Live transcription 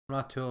I'm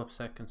not too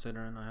upset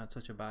considering I had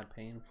such a bad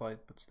pain fight,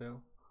 but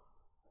still.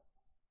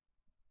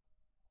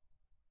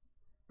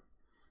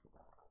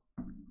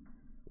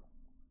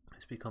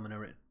 It's becoming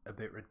a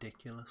bit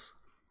ridiculous.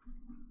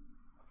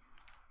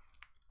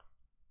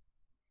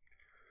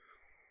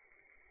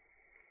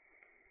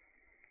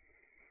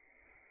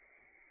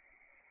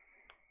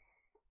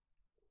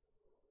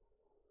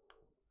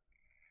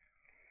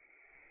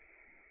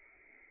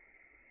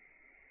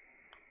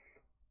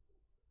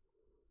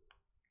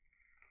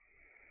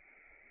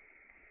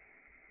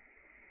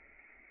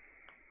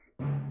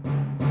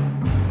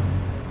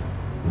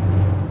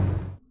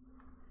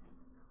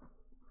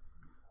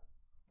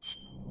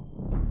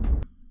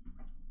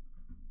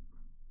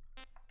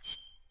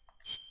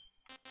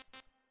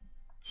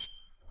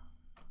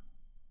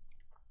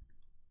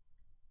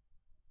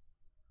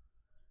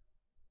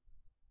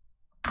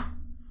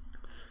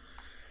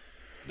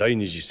第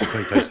二次世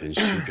界大戦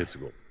終結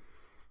後、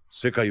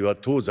世界は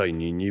東西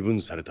に二分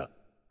された。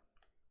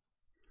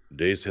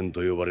冷戦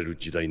と呼ばれる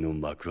時代の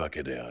幕開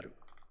けである。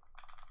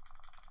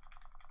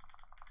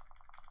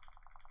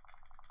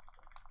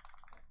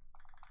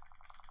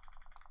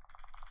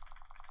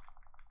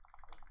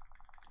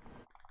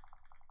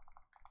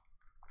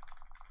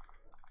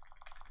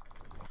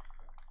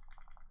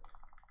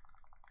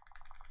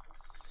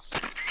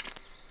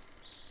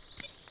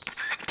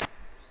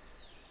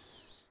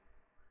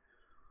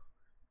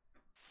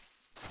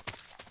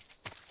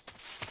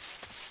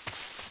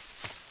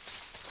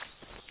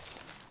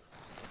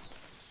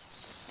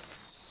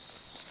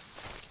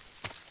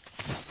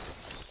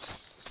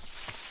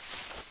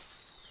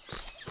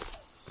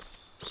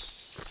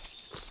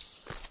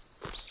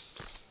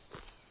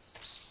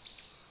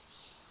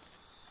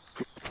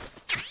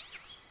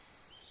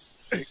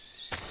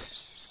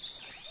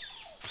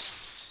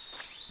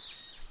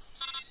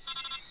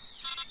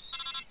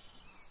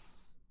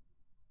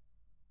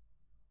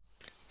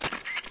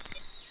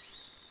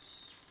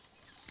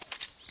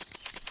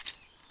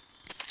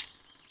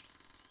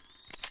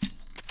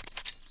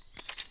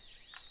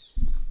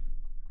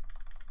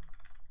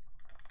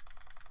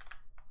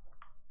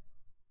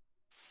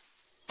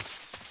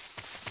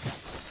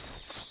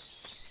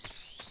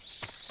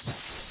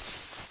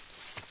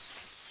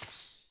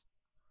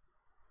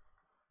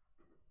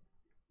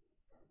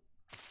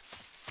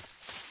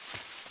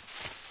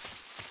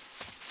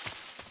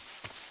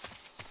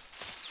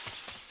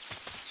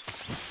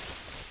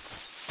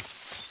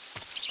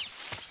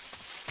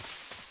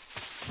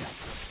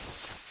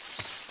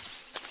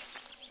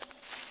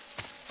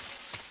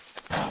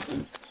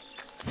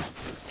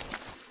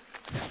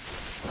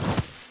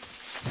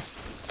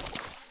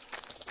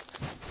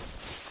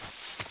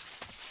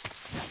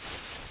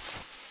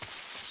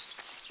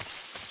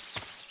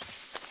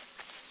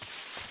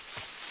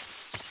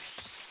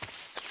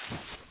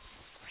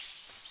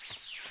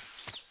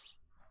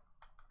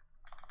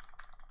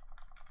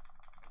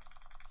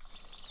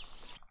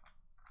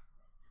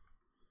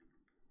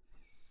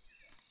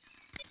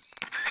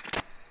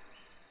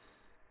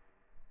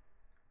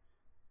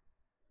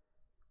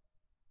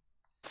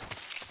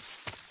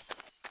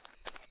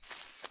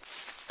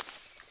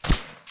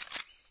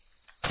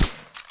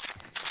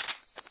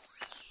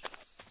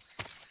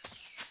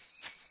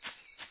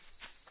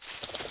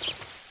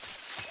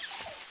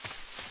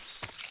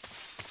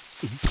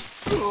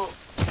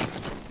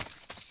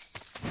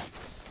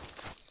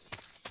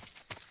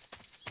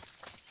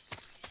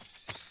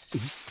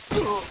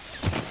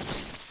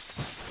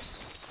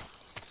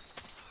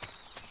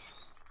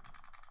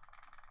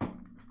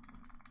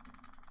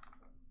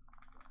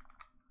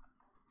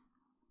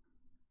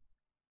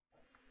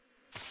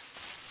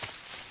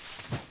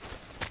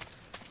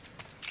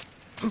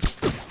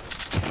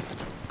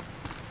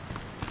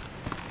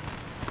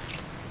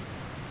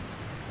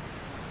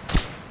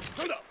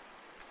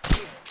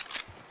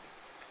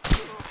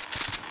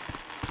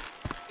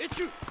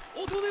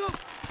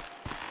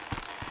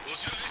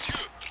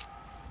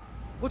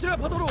こちら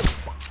パトロール。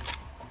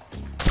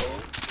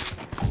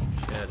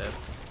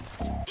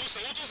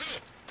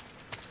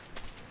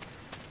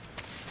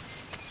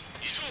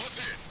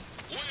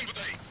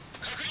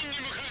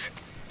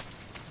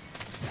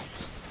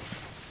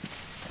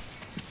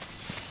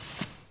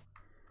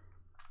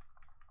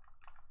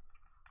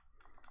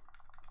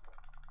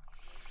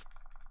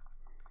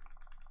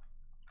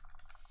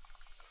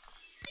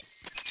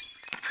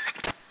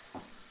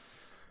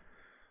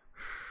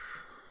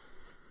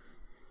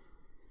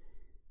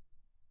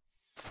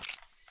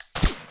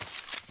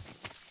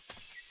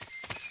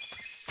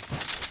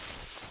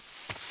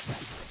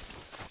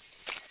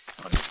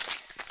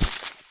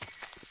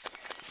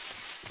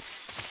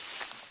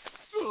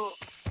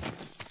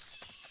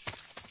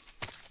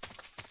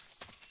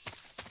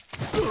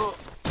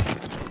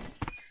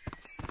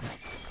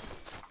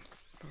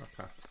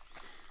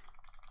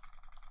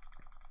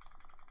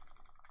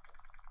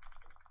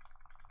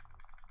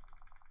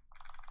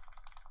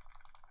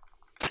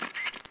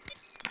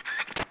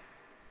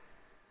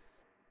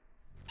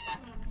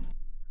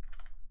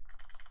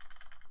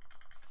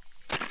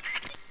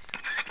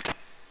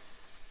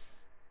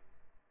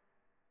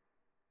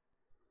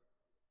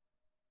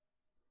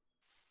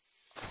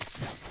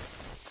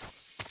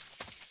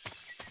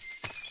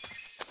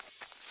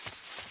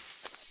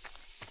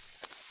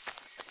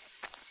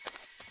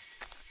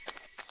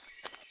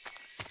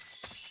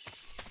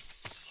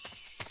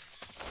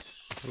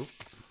Oop.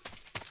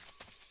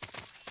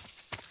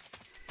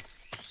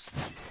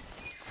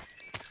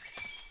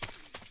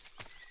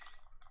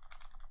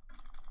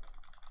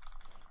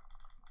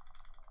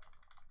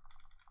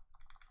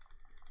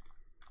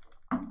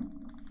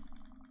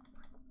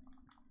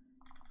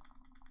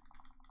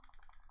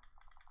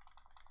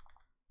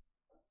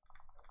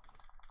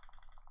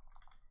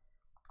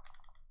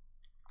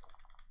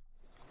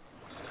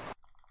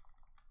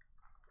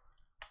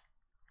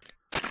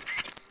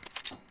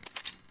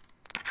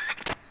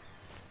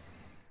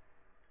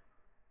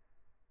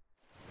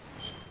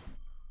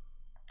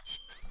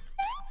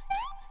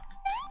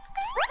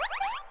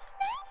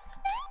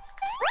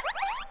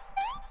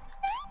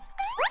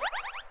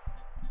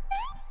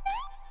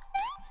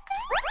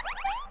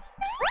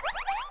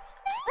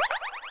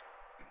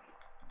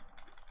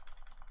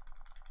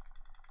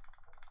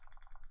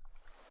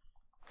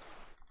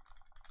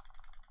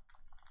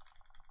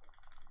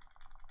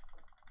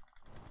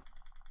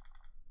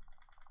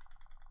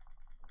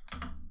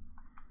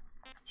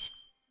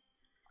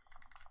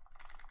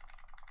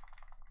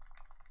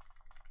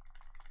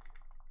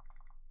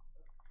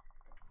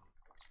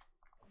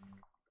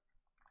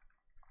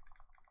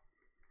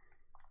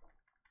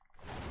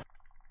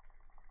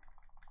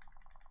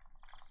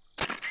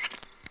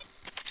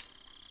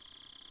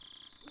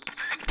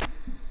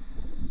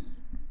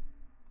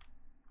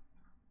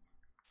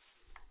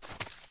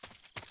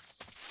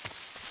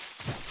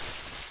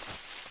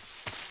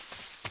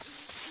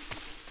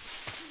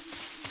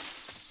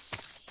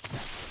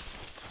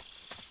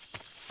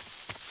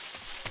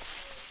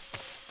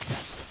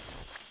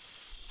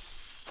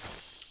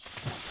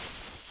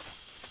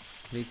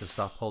 Need to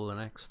stop holding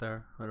X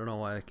there. I don't know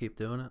why I keep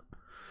doing it.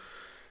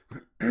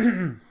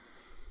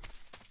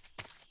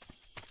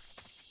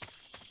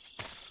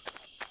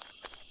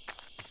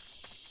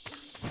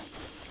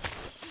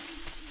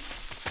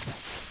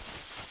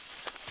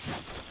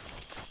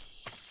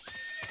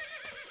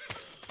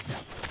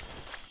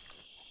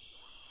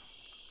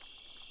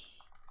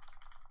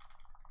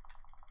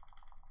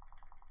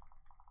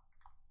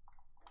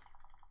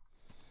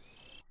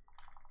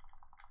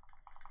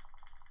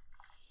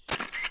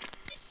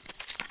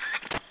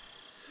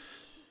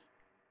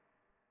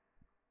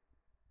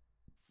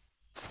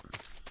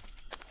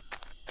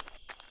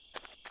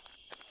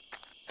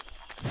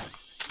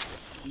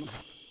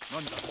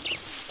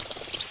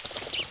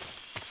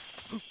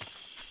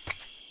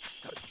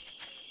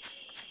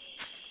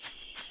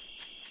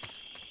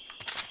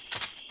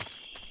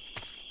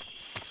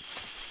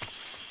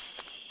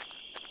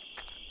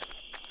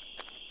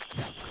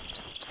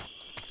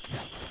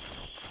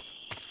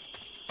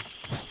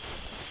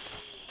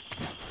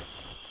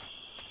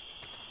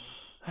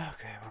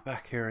 Okay, we're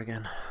back here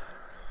again.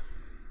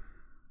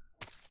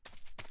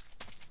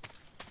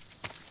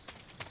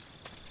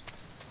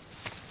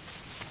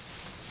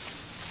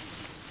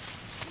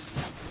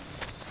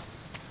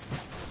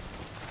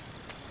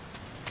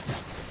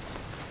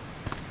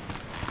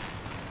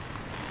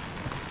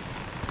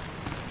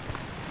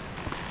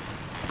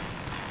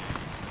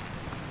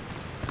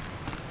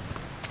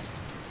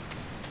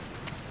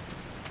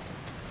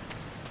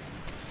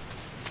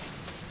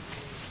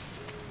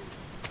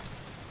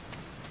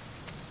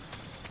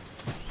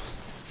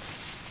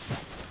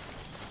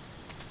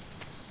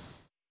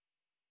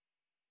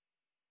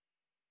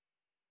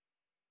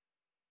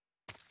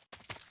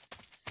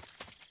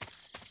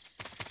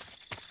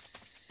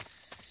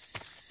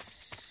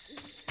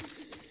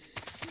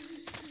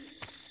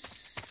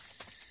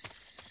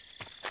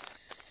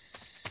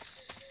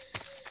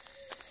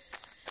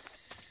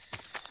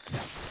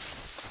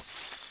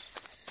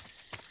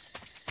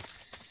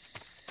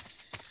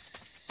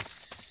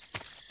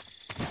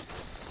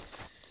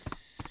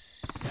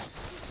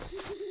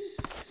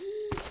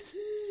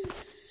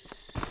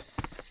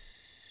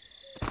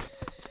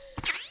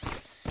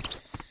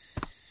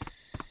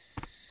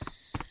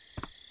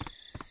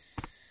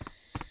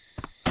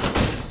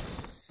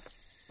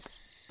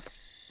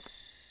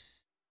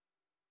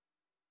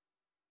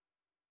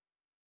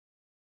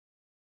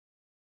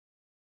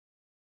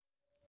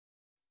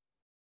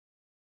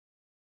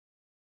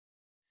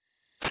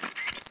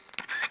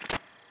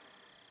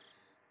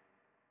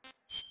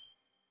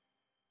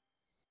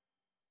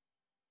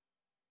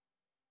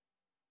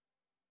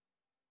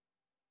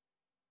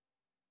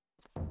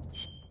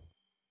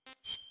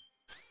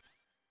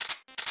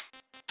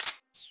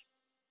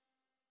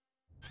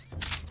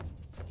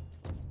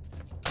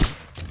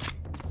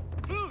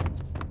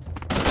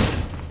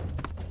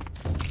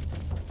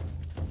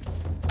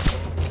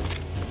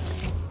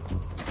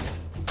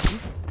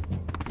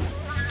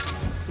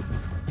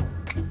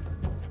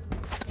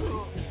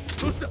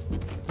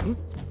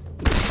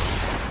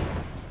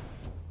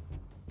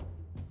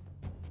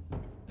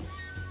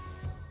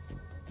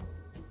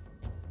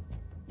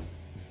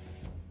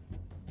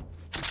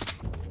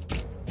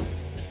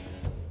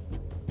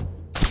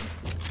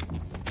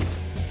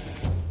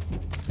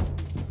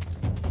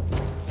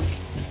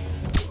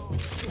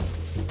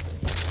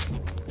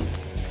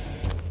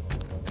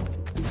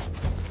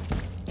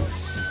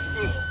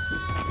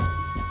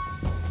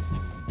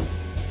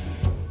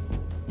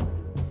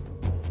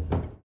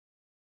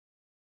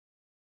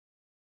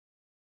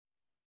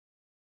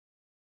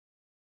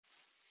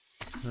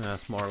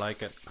 That's more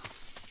like it.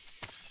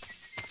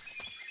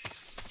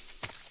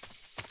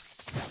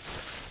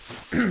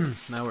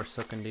 Now we're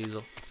sucking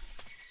diesel.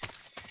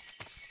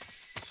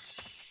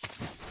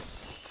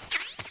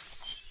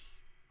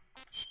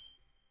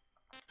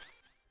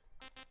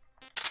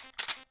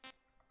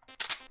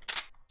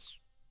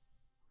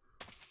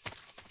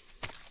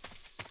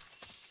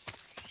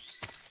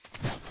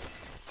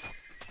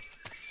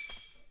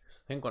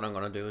 I think what I'm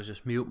going to do is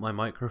just mute my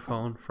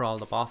microphone for all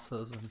the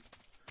bosses and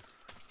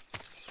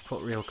just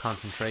put real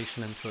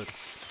concentration into it,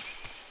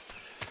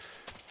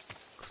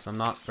 because I'm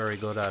not very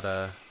good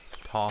at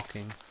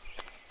talking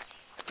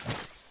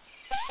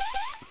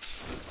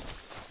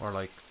or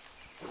like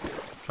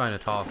trying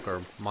to talk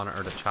or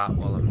monitor the chat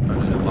while I'm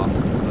trying to do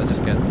bosses.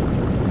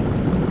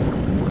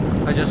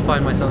 I just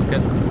find myself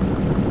getting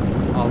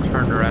all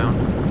turned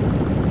around,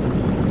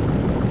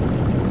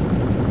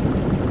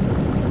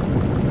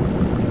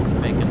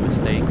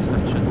 mistakes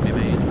that shouldn't be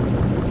made.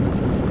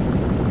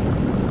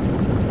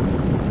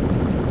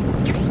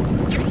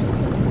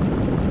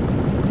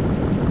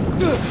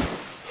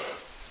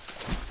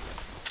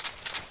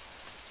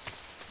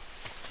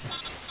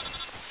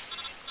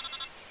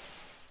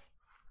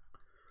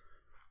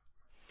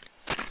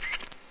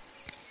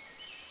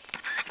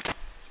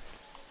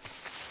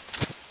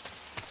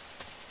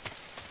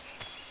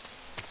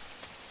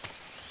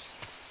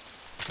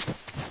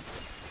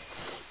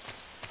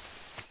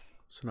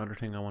 Another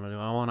thing I want to do,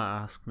 I want to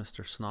ask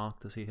Mr.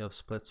 Snock, does he have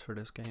splits for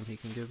this game he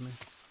can give me?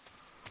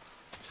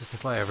 Just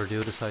if I ever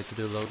do decide to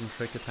do loading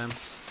trick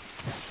attempts,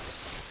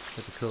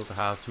 it'd be cool to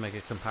have to make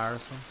a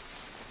comparison.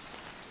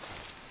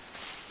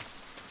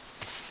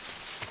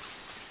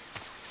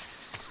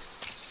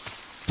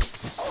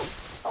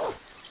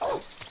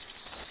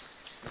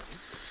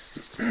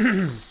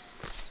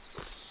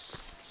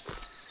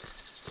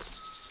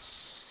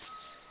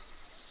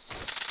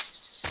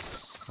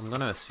 I'm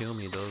gonna assume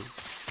he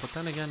does. But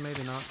then again,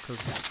 maybe not, because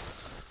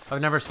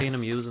I've never seen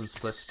him using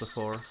splits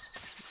before.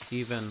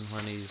 Even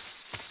when he's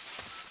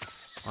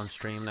on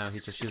stream now, he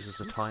just uses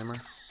a timer.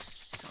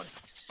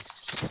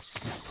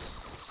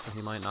 So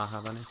he might not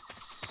have any.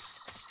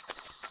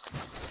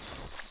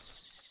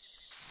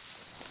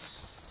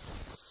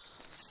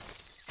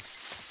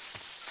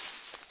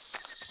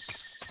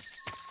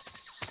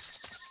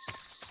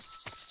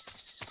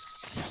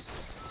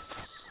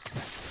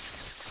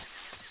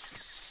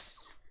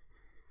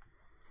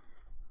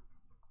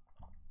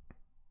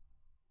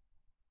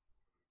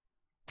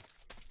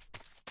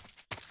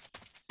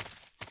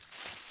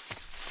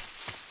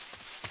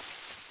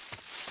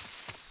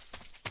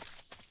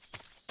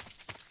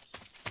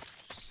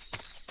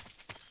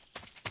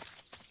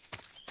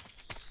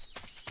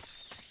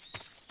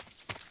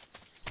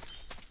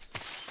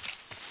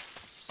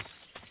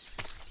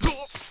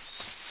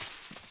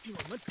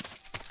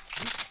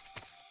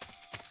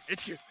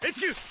 HQ!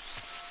 HQ!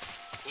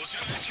 こち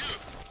ら HQ!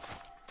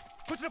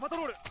 こちらパト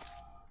ロール!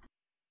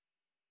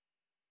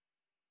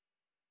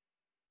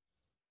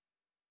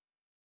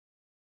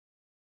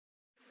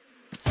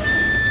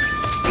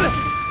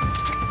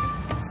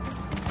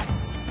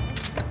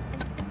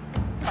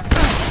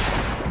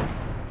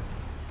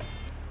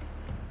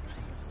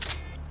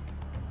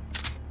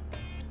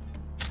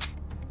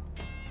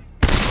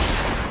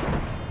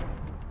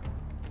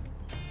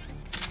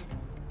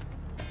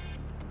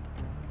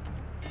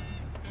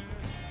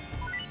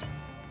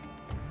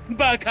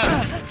 Baka!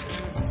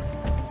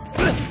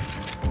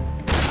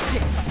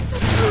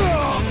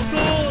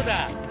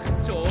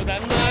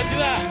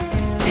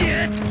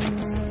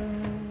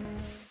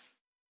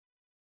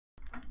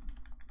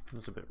 It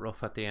was a bit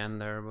rough at the end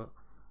there, but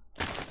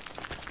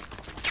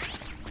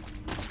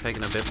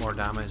taking a bit more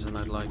damage than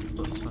I'd like,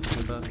 but it's not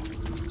too bad.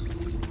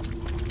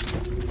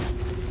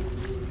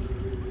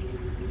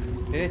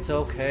 It's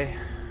okay.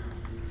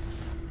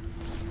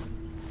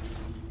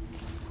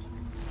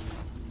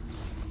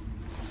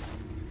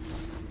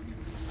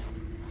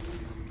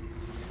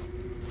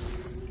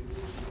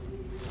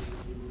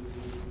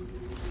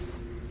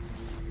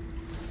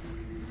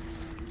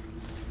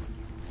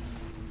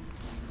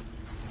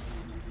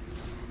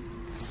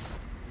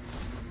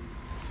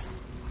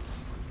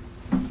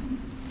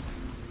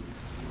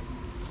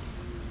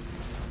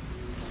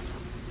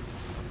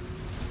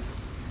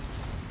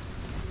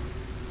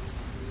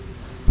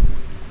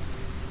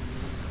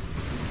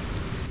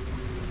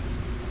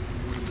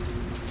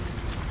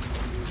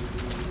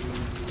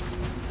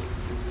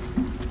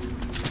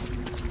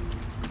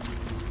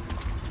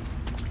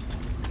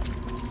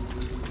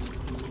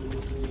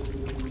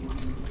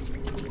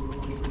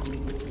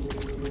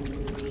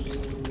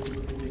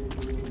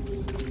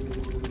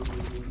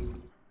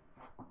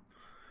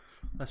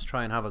 Let's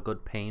try and have a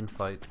good pain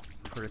fight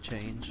for a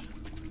change.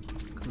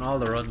 In all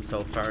the runs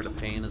so far, the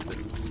pain has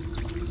been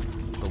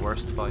the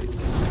worst fight.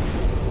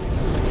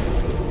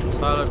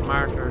 Silent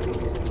Martyr.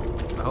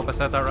 I hope I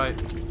said that right.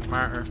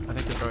 Martyr, I think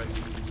it's right.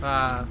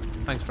 Ah,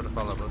 thanks for the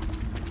follow, bud.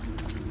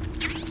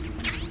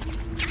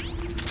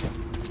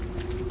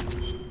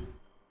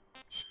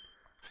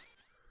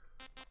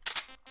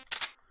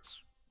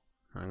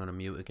 I'm gonna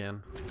mute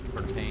again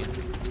for the pain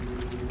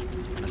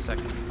in a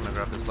second when I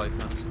grab this life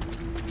mask.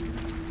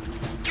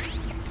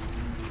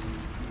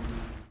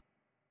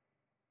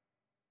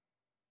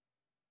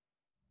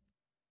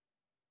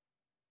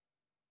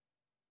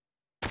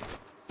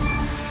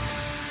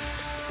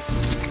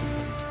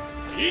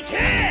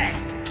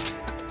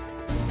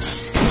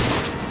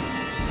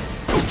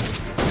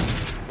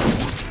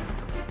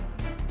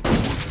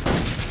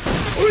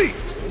 Oi!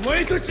 お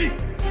前たち!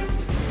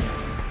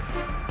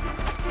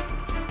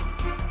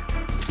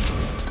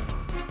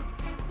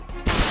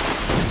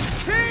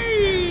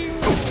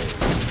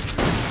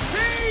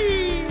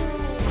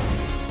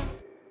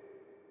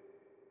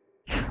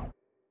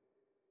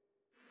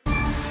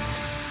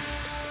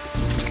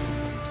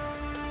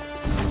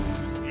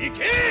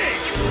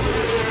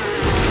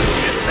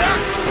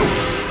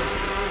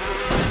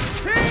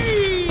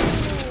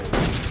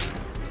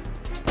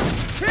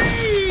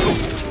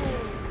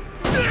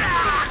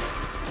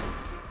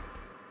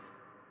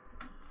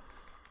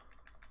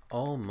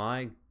 Oh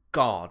my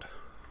god.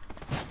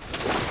 I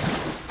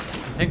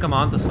think I'm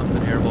onto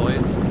something here,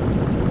 boys.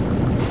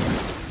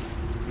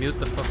 Mute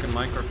the fucking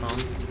microphone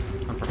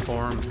and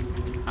perform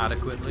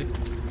adequately.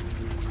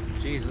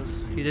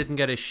 Jesus, he didn't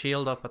get his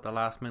shield up at the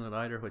last minute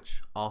either,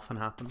 which often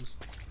happens.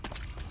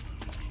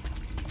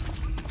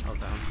 Oh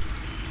damn.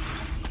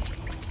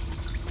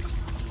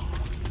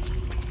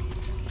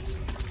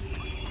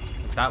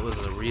 That was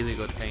a really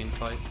good pain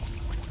fight.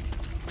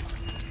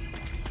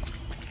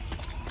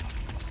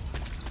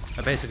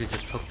 I basically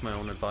just took my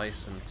own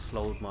advice and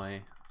slowed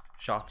my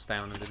shots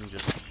down and didn't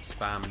just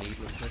spam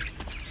needlessly.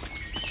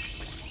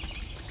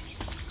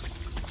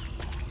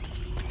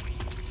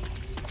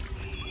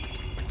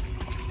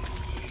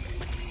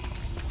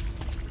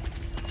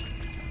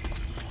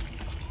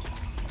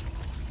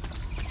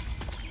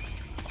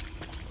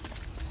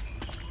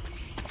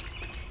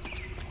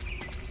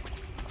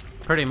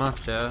 Pretty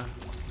much, yeah.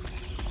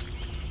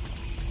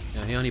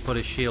 Yeah, he only put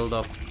his shield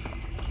up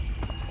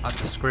at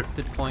the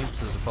scripted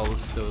points as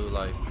opposed to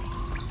like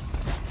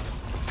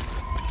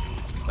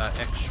that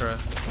extra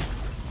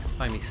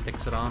time he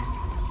sticks it on.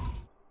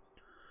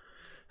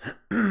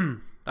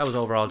 That was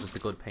overall just a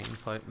good pain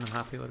fight and I'm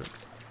happy with it.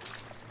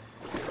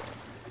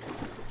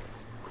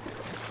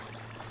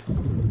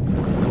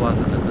 It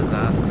wasn't a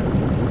disaster.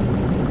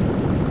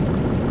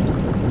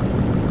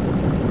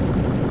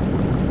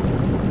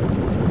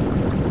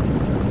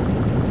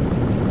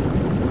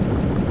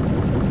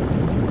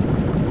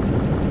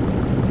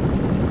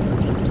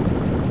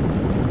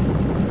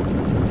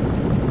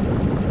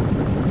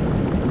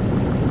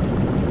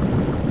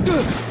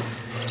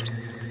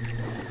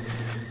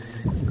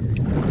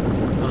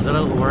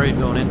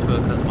 Going into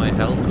it because my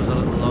health was a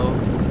little low,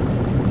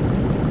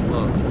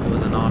 but it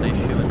was a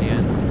non-issue in the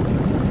end.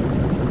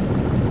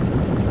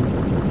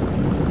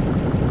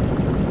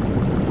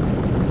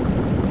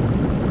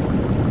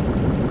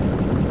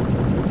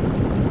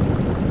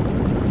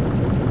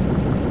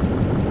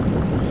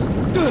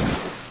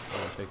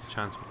 I'll take a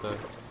chance with the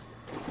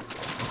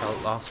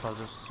health loss. I'll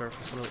just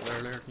surface a little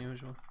earlier than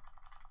usual.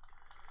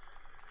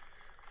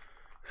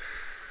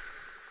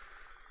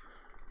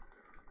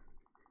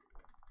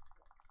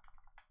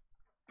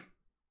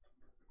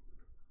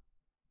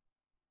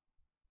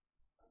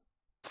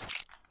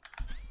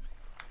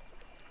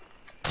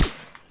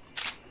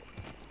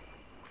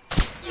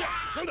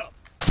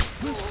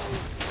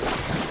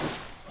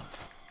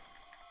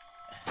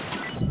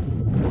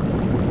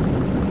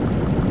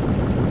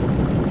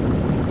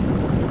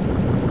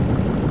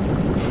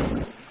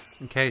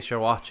 In case you're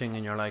watching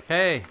and you're like,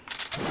 hey,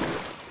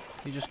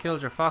 you just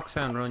killed your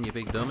foxhound run, you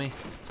big dummy.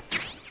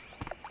 Pick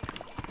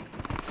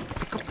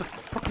up the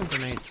fucking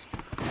grenades.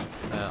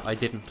 I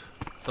didn't.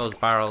 Those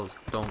barrels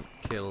don't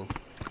kill.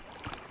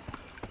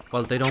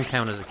 Well, they don't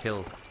count as a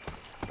kill,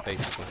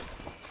 basically.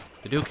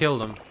 They do kill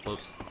them,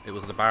 but it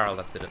was the barrel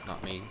that did it,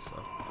 not me,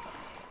 so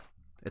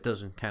it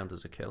doesn't count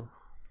as a kill.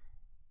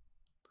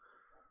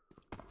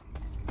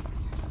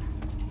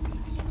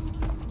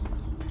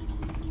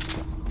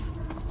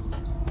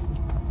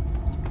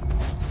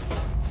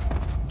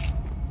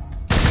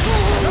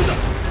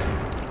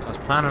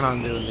 Planning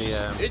on doing the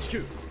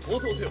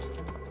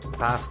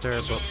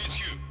faster but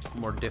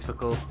more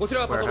difficult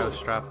warehouse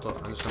strap, but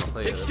I'm just gonna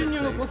play it a bit safe.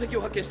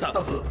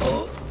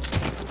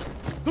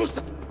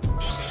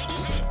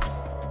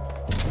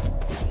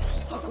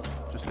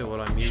 Just do what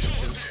I'm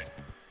used to.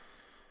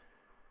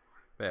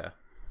 But yeah,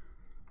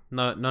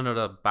 none of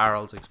the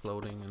barrels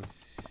exploding and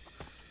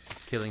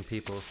killing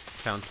people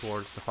count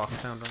towards the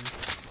foxhound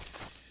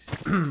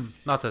runs.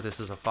 Not that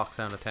this is a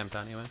foxhound attempt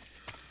anyway.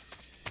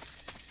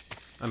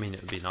 I mean,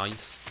 it would be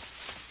nice.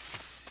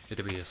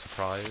 It'd be a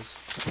surprise.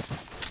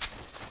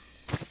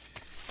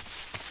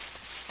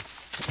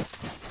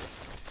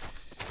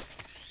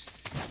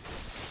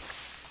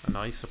 A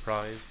nice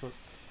surprise, but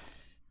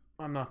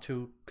I'm not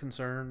too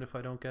concerned if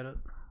I don't get it.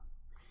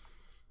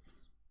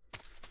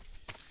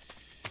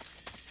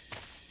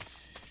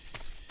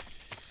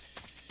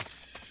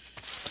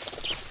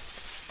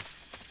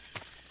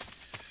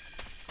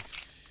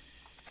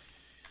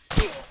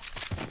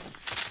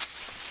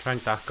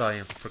 Prank that guy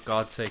and for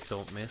God's sake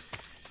don't miss.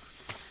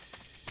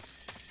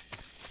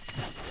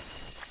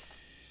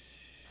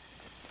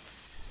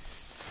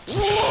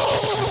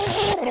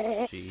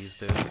 Jeez,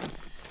 dude.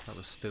 That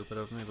was stupid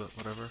of me, but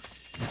whatever.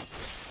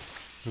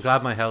 I'm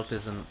glad my health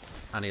isn't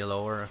any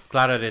lower.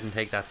 Glad I didn't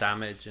take that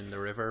damage in the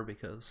river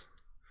because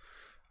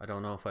I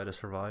don't know if I'd have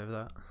survived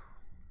that.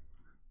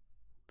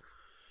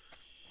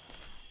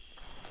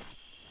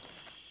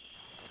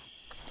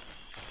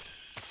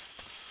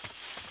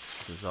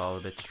 This is all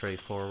a bit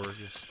straightforward.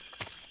 Just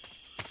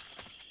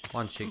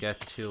once you get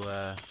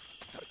to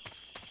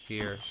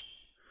here,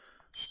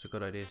 it's a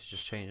good idea to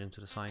just change into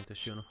the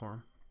scientist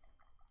uniform.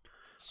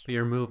 But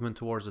your movement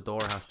towards the door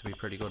has to be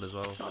pretty good as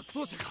well,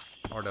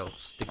 or they'll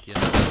stick you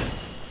in.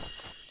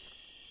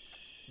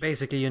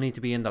 Basically, you need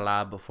to be in the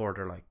lab before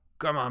they're like,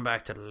 "Come on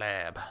back to the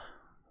lab."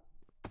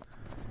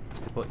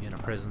 They put you in a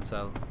prison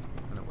cell,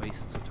 and it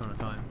wastes a ton of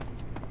time.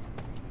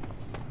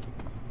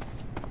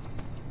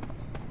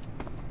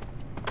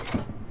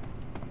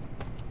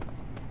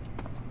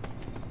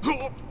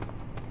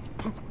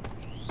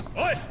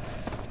 Oi!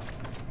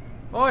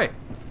 Oi!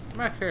 Come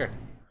back here,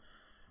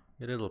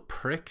 you little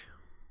prick.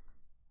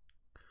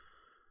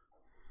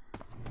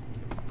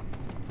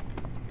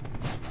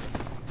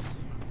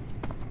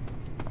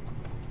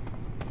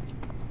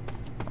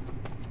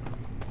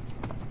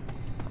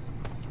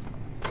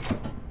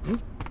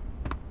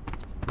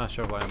 Not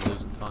sure why I'm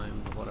losing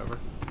time, but whatever.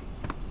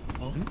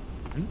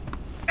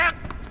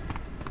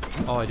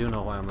 Oh, I do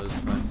know why I'm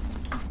losing time.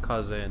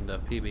 Because in the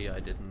PB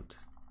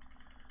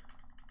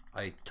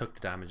I took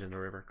the damage in the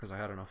river because I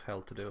had enough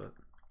health to do it.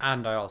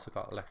 And I also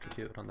got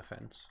electrocuted on the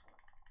fence.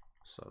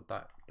 So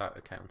that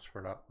accounts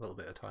for that little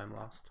bit of time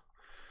lost.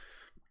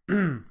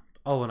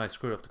 Oh, and I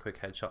screwed up the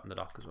quick headshot in the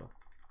dock as well.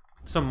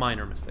 Some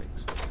minor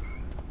mistakes.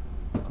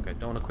 Okay,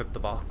 don't equip the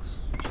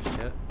box just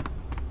yet.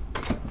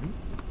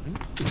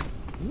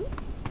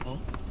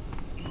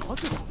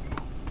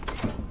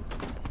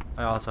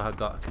 I also had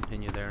got to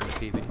continue there in the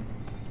PB.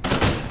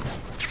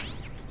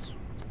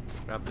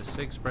 Grab the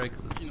SIG spray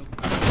because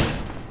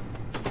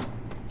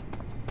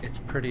it's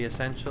pretty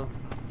essential.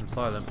 And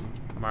Silent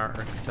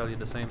Martyr can tell you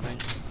the same thing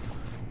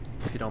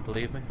if you don't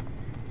believe me.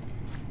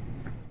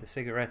 The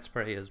cigarette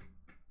spray is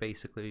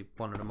basically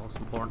one of the most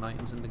important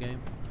items in the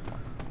game.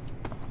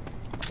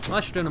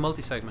 Unless you're doing a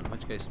multi-segment, in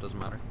which case it doesn't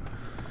matter.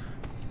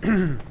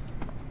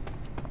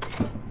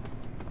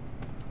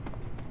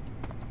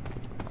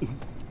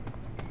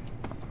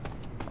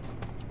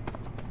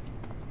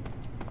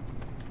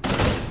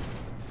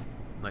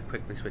 I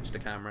quickly switch the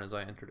camera as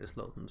I enter this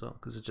loading zone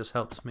because it just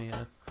helps me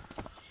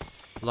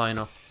line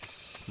up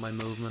my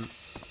movement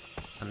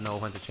and know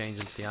when to change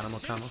into the animal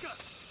camo.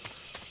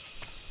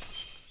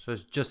 So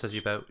it's just as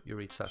you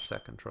reach that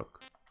second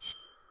truck.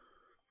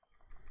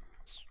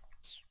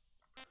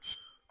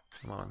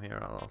 And while I'm here,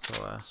 I'll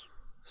also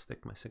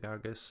stick my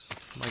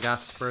my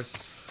gas spray.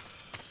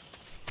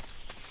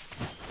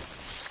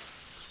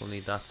 We'll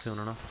need that soon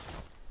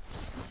enough.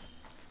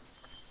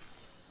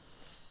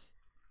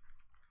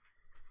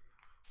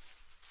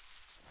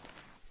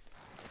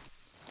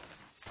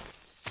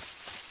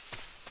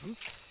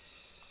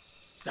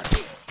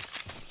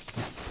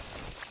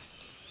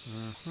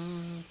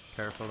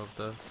 Careful of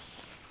the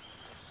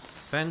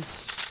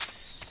fence.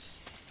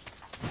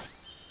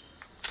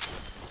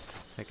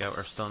 Take out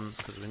our stuns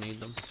because we need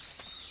them.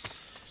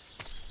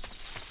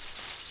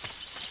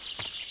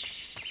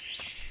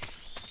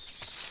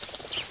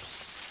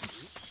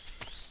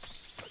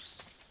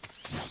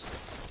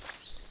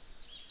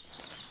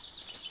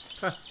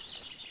 Okay.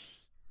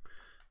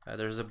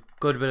 There's a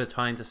good bit of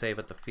time to save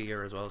at the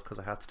fear as well because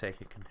I had to take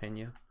a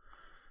continue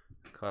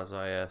because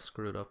I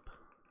screwed up.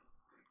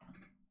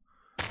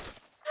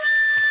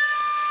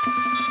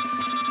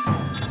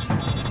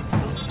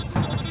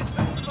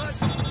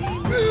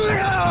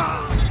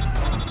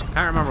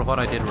 Can't remember what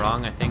I did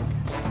wrong. I think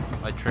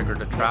I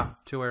triggered a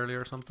trap too early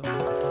or something.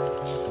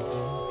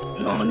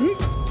 Nani?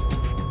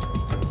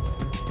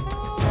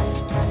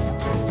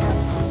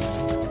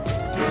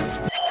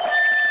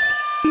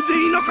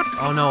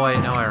 Oh no,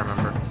 now I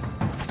remember.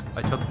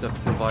 I took the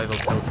revival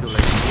pill too late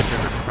and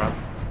triggered the trap.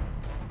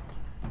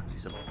 Because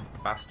he's a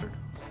bastard.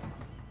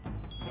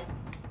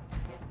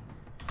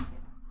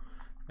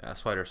 Yeah,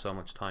 that's why there's so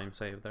much time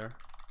saved there.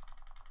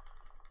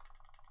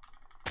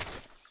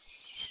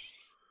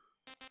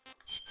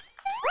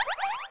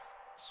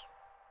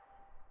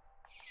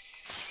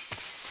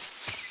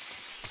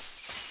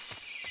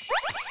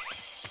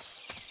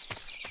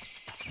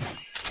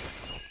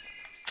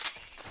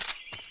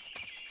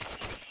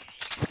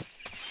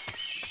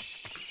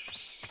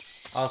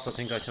 I also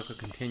think I took a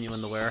continue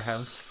in the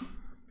warehouse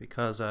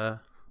because the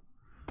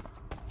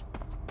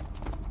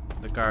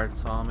guard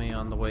saw me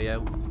on the way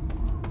out.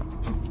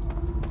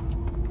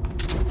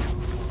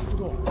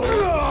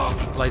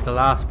 Like the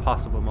last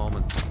possible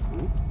moment.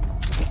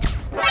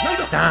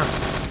 Damn!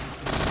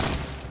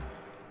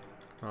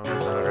 Oh,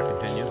 there's another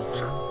continue.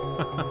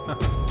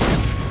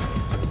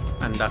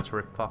 And that's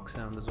Rip Fox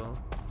sound as well.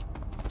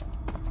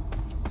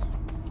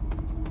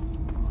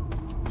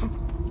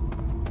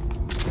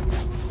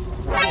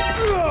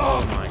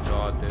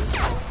 god, dude.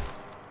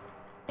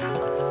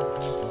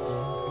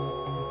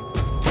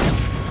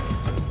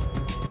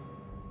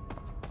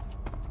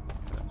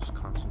 Okay, just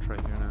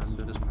concentrate here now and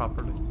do this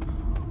properly.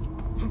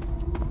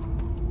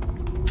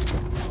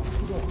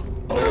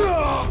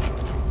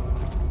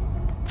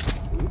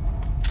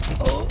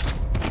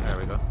 There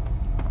we go.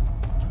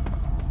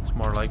 It's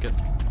more like it.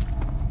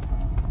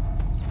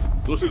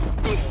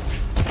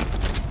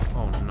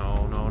 Oh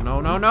no, no, no,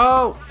 no,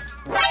 no!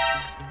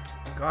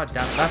 God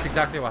damn, that's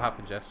exactly what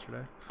happened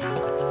yesterday. Ugh,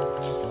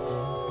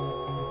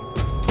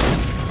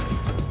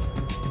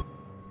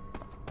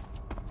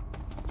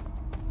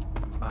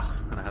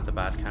 and I had the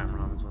bad camera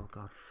on as well.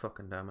 God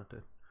fucking damn it,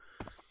 dude.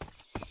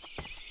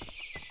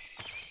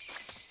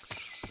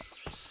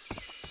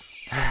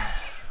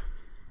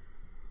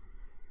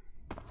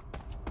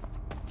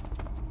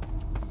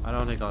 I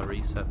don't think I'll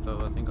reset though.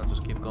 I think I'll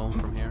just keep going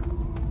from here.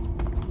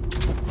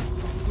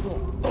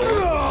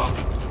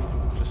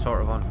 Just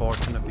sort of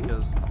unfortunate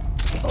because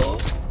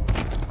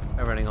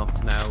everything up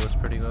to now was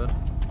pretty good.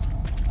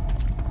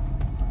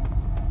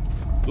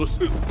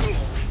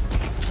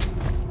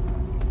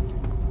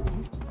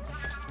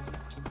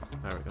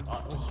 There we go.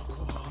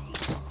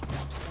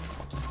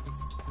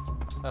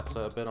 That's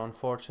a bit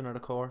unfortunate,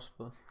 of course,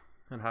 but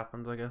it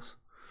happens, I guess.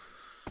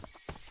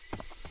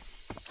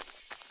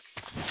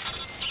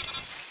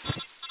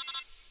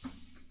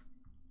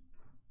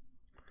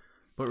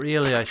 But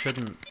really, I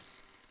shouldn't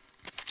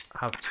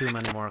have too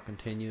many more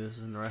continues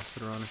in the rest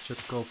of the run. It should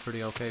go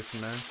pretty okay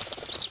from there.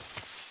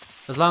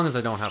 As long as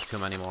I don't have too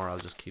many more, I'll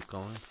just keep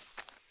going.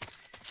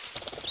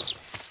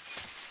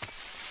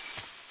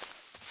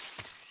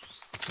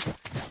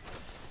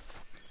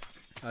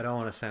 I don't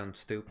want to sound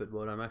stupid,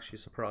 but I'm actually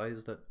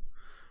surprised at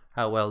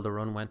how well the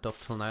run went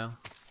up till now.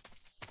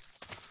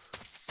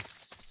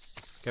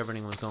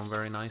 Everything was going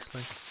very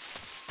nicely,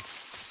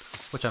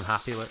 which I'm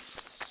happy with.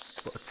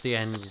 But it's the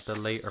end, the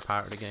later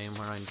part of the game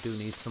where I do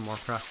need some more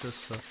practice,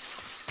 so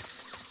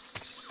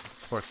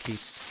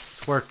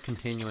it's worth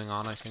continuing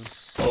on, I think.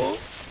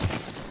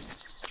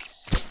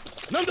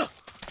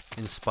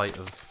 In spite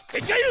of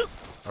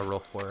a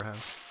rough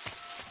warehouse.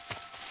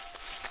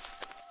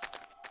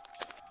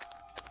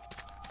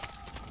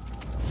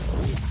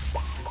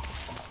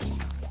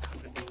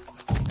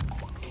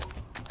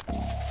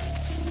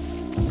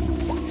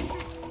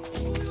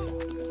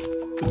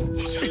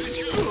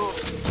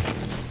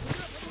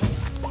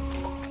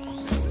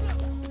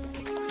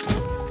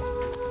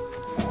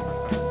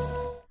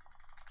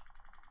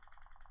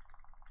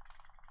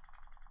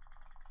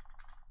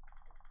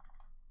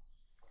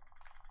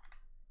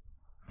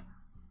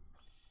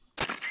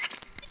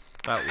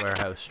 That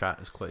warehouse strat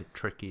is quite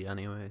tricky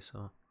anyway,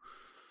 so.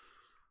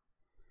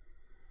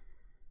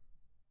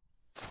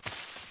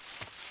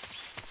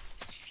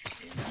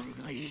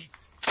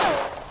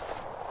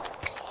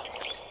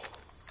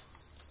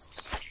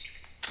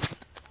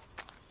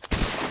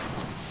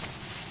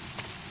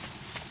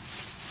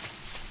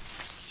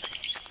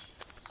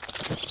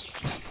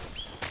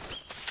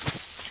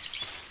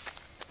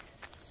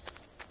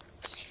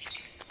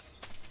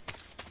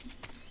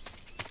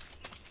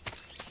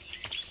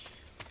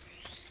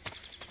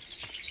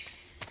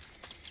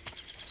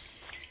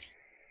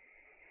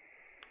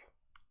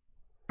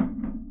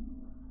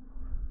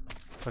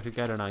 If I could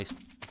get a nice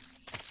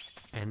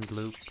end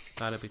loop,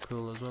 that'd be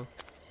cool as well.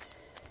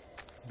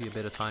 Be a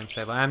bit of time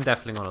save. I am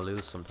definitely going to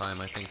lose some time,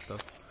 I think, though,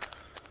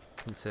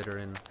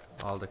 considering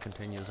all the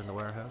continues in the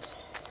warehouse.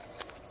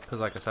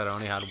 Because like I said, I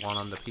only had one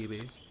on the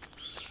PB.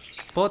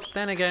 But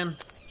then again,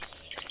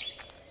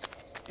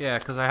 yeah,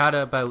 because I had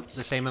about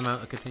the same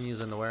amount of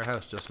continues in the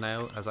warehouse just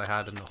now as I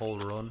had in the whole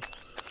run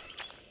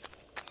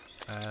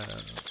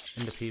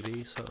in the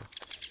PB, so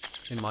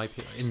in my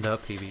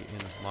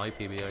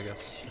PB, I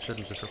guess. I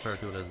shouldn't just refer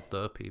to it as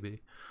the PB.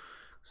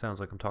 Sounds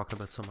like I'm talking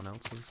about someone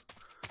else's.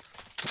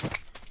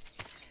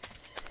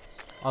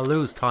 I'll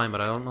lose time,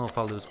 but I don't know if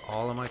I'll lose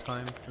all of my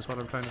time, is what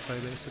I'm trying to say,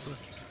 basically.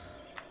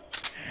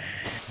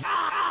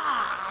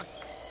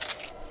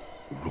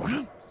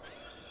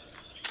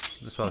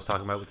 That's what I was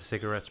talking about with the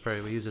cigarette spray.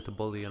 We use it to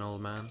bully an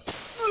old man.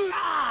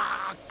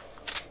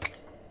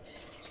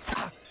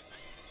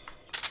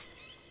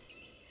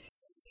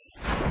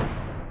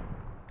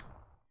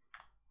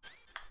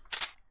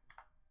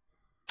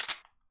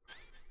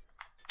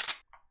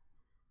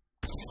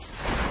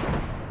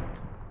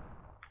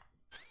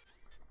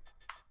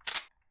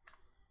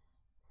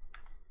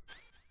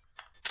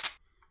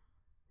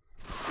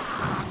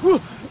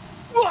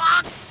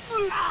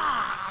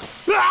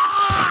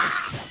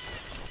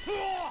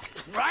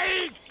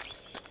 Right!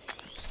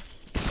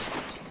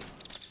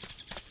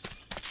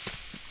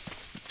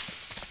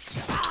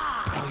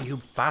 Oh, you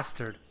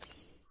bastard.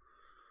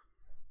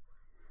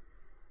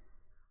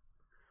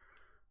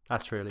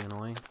 That's really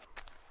annoying.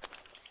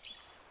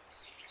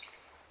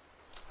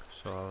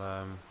 So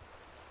I'll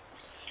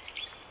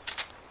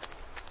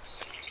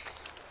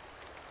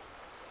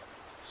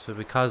so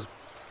because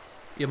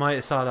you might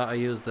have saw that I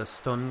used a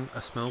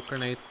smoke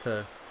grenade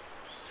to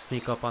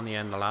sneak up on the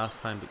end the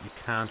last time, but you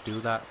can't do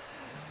that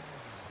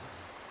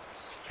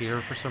here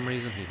for some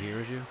reason, he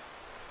hears you.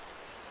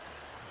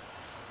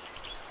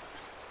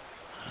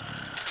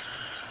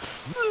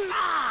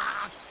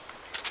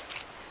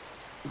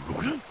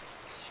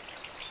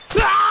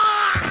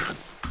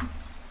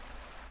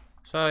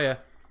 So yeah,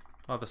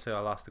 obviously I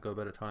lost a good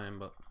bit of time,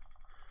 but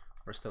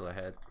we're still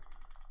ahead.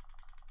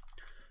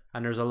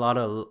 And there's a lot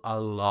of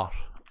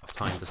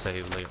time to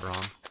save later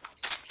on.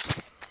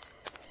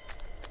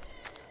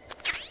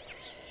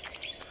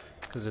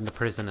 Because in the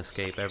prison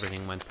escape,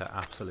 everything went to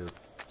absolute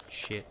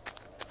shit.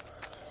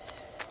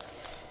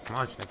 Come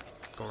on, just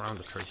go around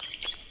the tree.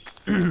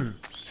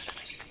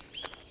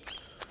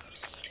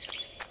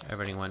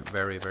 Everything went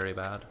very, very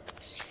bad.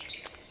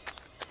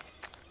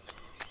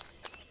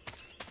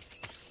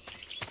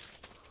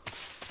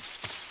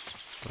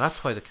 But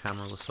that's why the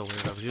camera was so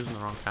weird. I was using the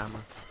wrong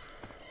camera.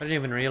 I didn't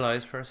even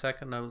realize for a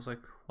second. I was like,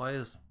 why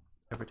is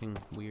everything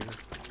weird?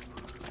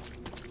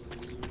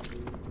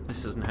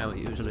 This isn't how it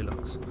usually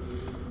looks.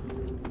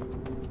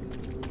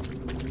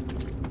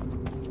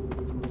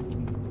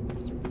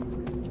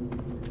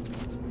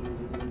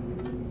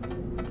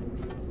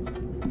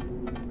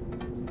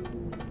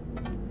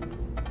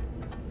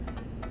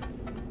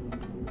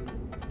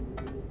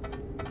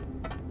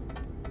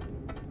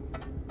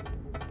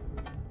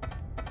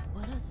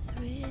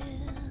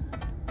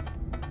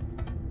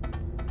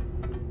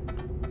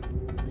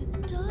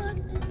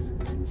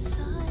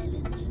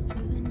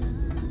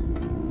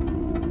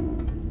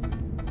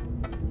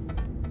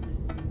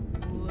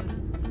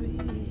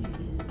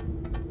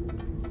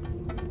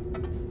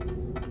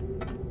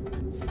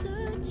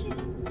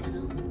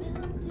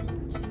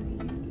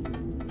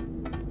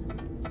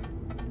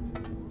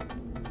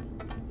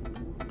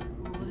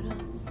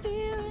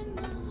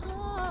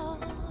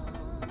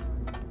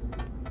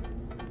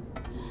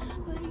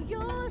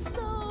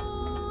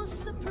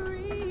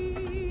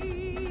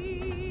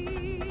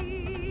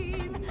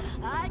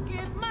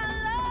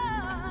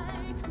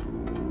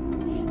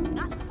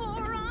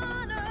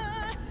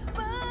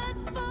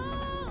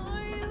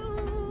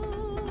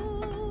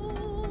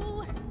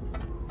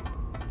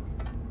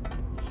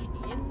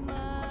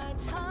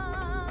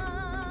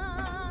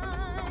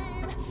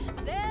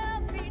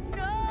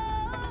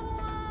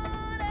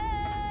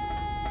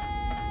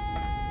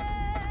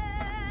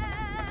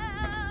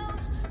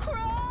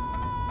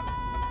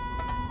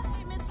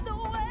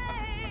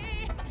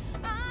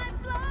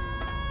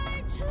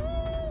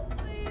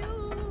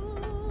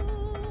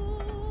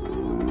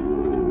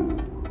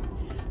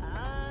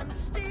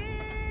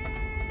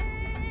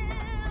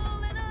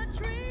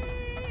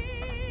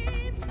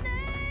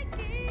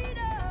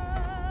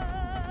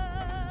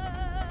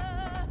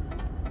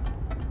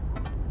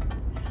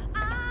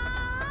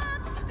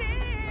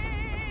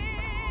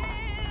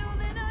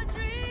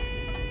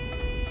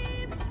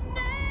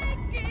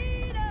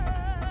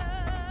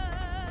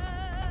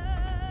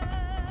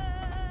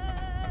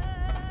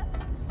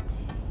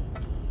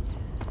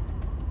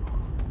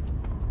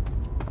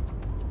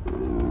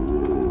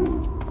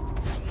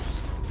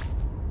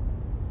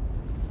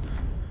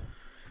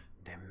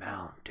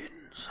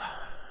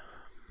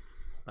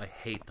 I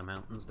hate the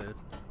mountains, dude.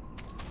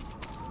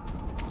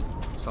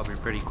 So I'll be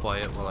pretty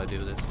quiet while I do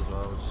this as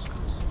well, just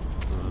because.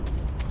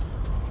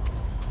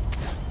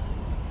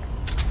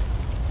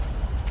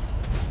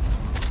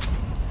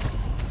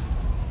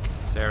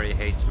 This area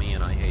hates me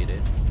and I hate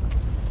it.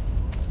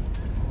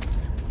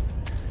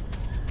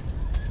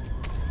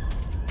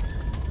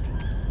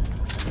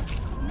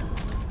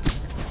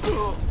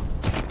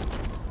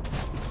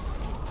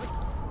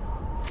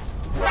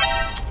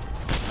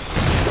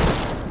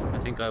 I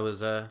think I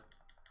was I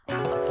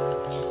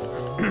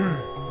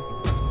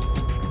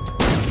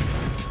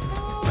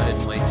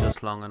didn't wait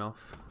just long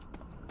enough,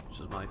 which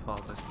is my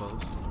fault, I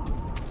suppose.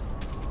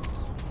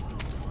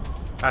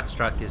 That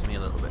strat gives me a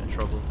little bit of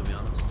trouble, to be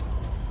honest.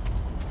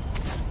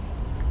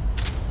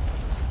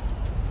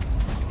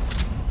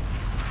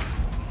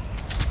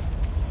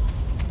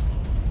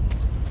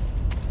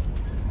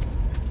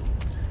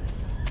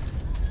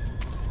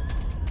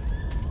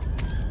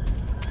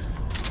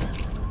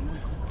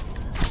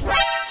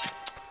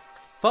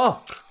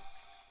 Fuck!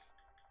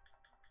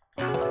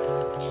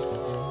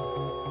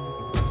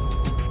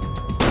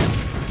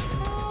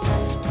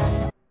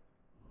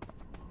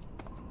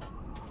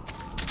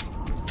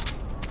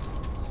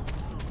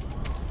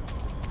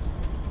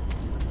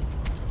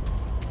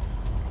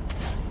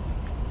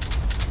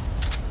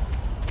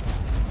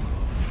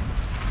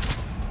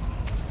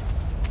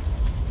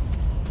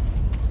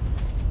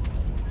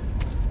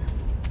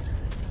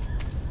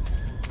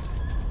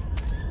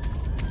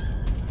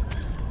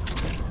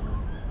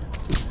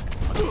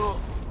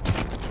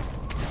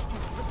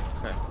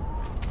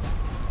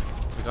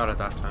 Got it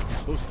that time.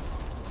 Ooh,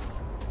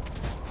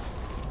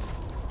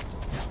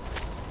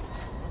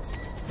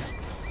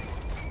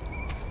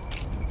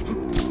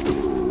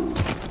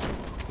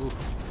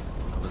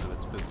 that was a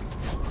bit spooky.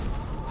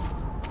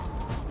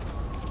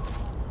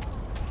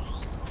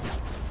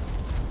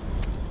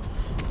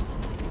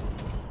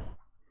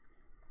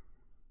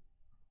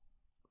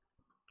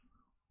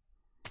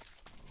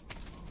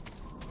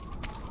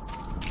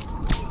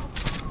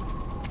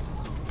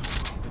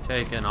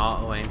 take an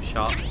auto aim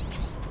shot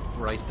just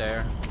right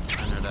there,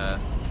 and it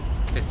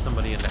hits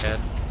somebody in the head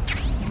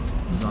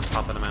who's on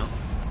top of the mountain.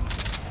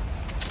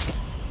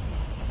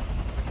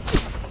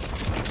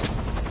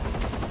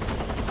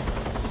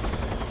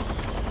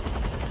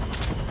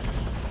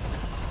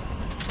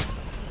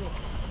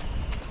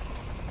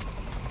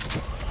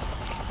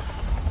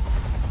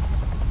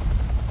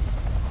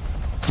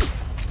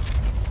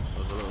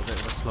 Was a little bit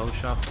of a slow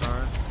shot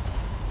for it.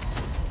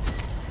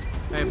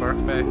 Hey,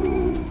 Birkbeck.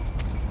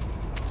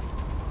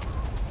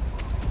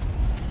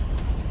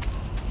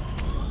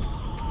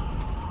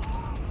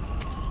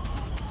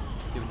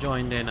 You've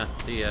joined in at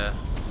the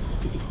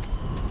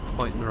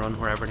point in the run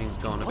where everything's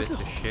going a bit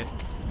to shit.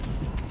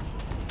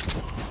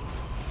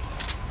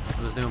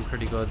 It was doing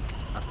pretty good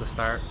at the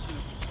start,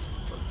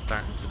 but it's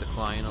starting to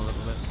decline a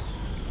little bit.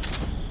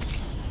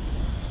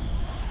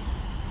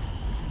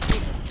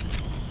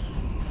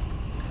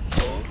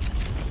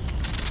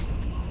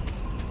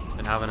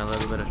 Been having a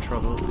little bit of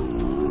trouble.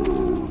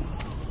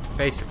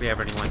 Basically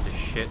everything went to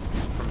shit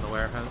from the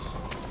warehouse.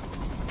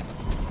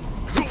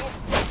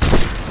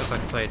 Just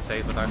like play it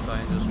safe with that guy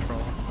and just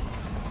troll.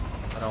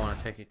 I don't want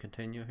to take a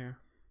continue here.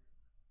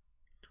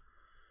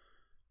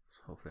 So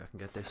hopefully I can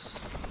get this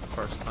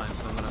first time,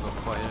 so I'm gonna go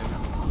quiet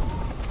again.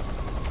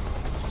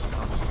 Just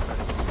concentrate.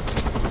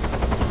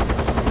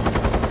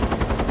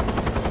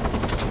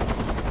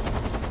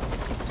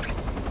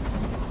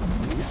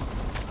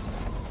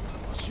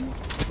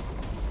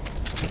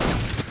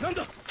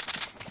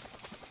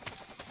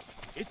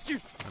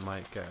 I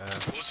might get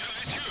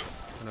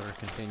another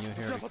continue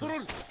here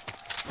because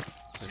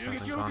this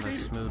hasn't gone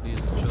as smoothly as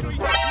it should have.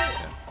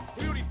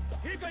 Yeah.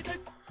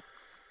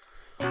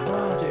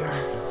 Oh dear.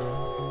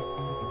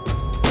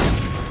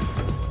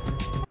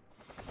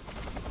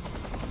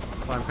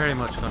 Well, I'm pretty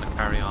much going to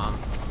carry on, I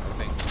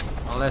think.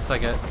 Unless I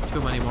get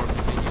too many more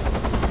continues.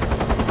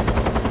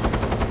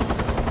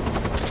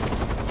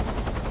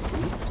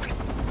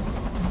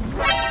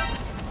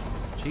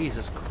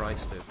 Jesus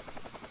Christ, dude.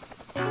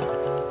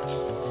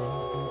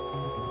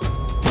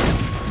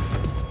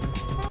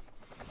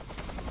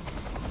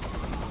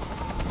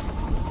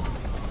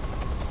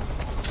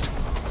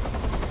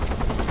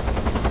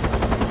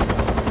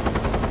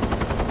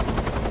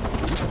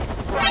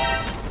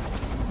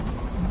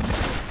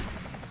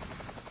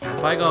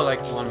 If I go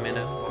like 1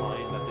 minute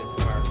behind at this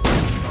part, I'll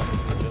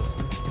probably just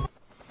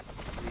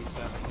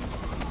reset again.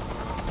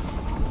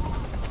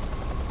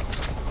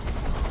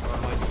 Or I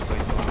might just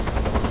wait till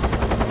after.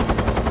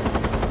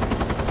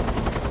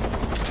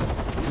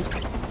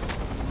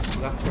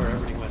 That's where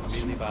everything went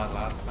really bad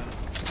last time.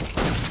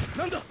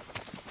 Nanda!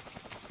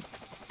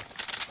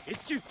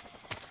 HQ! こ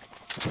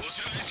ち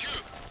ら HQ!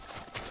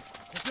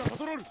 こちらパ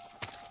トロール!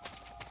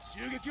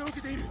 襲撃を受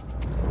けている!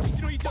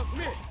 敵の位置は不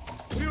明!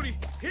 これより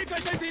警戒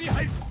態勢に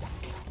入る!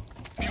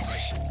 了解!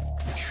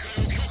 警戒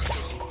を強化す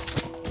る!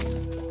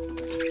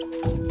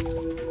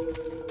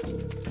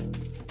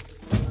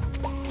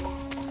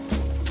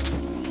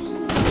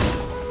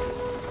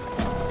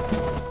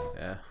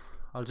 Yeah,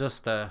 I'll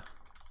just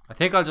I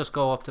think I'll just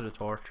go up to the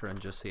torture and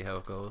just see how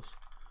it goes.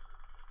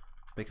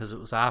 Because it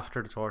was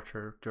after the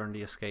torture, during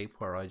the escape,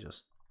 where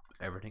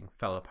everything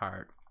fell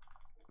apart.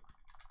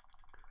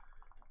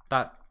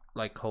 That,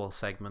 like, whole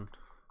segment,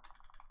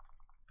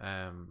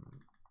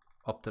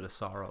 up to the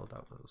sorrow,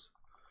 that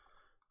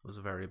was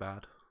very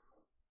bad.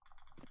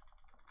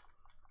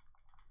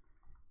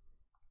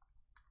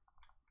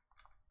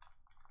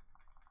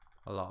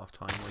 A lot of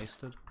time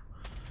wasted.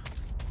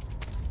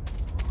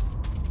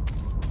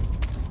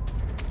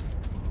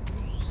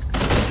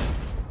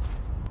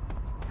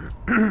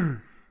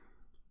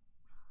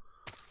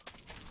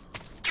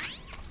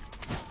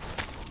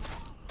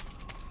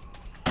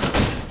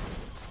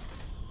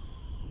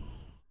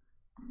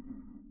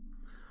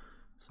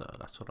 So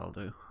that's what I'll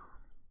do.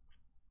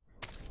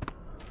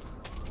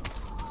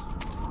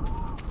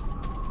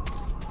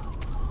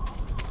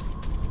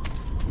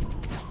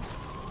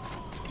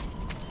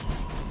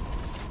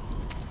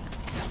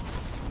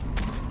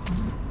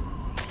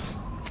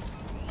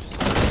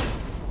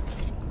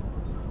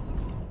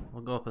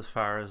 We'll go up as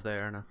far as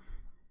there now.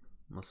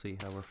 We'll see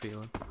how we're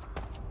feeling.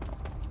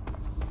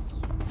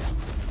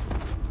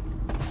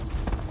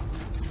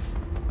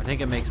 I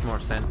think it makes more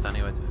sense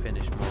anyway to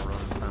finish more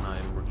runs than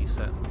I'm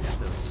resetting,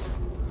 because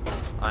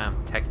I am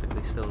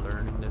technically still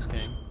learning this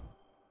game.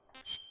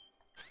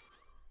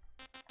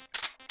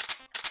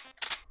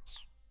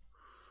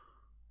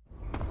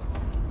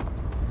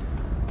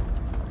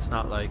 It's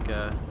not like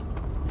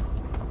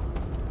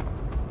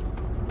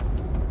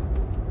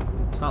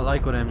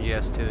with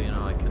MGS2, you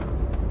know, I can,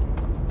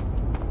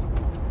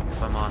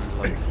 if I'm on,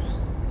 like,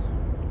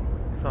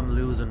 if I'm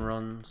losing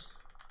runs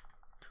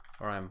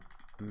or I'm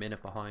a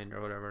minute behind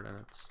or whatever, then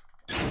it's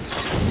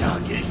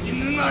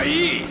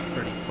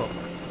pretty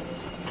fucked.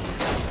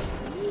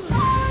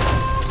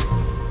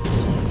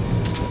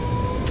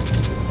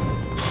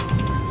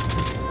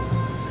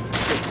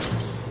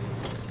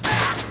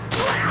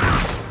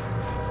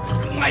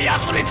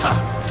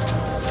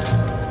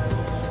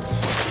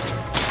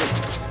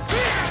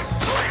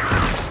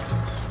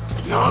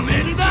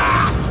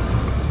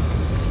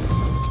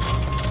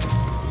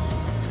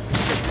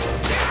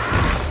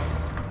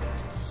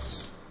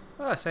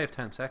 I saved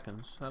 10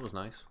 seconds. That was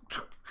nice.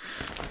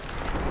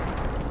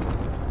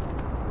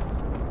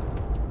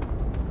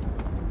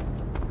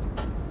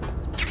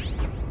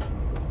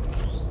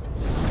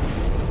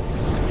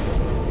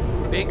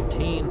 Big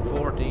Teen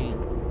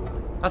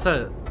 14. That's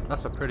a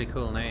pretty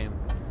cool name,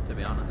 to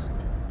be honest.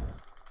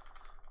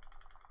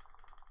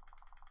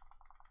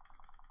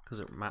 Because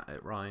it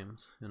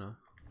rhymes, you know.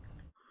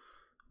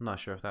 I'm not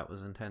sure if that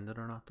was intended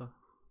or not, though.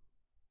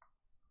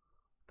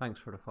 Thanks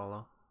for the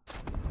follow,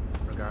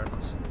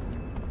 regardless.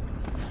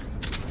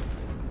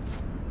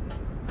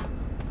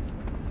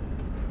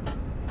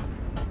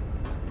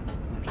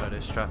 I'll try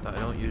this strat that I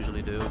don't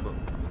usually do, but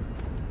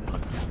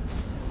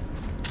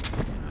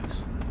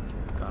nice,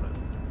 got it.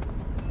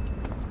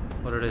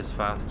 But it is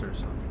faster,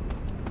 so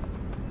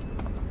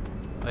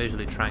I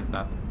usually trank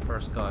that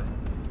first guy.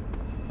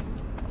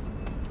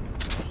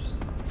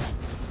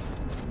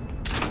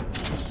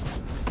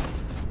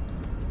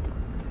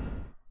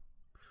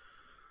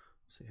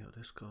 See how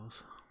this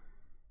goes.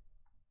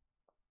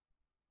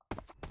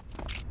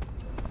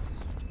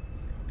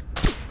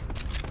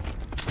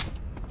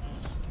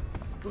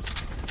 I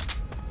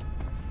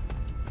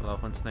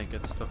love when Snake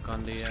gets stuck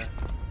on the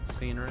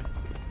scenery.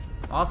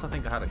 I also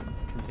think I had to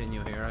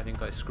continue here. I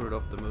think I screwed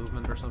up the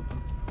movement or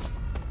something.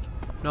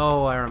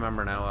 No, I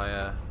remember now.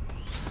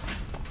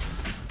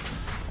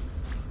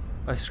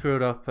 I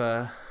screwed up.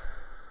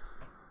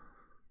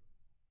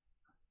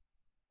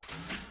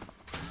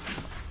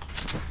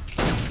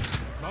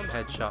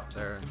 Headshot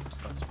there and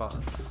got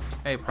spotted.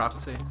 Hey,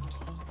 proxy.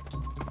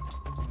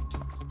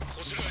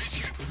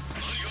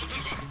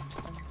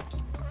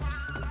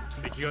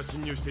 敵が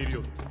侵入しているよ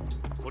うだ。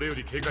これよ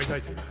り警戒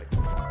態勢に入る。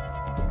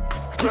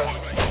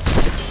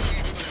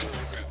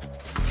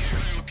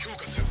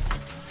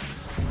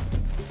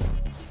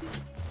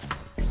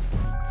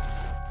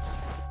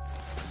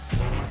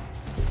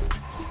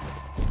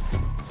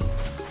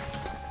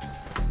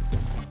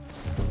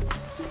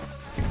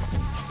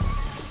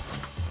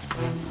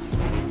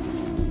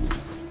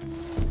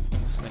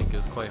Snake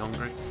is quite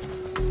hungry.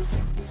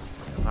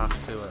 I'll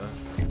have to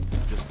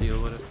just deal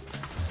with it.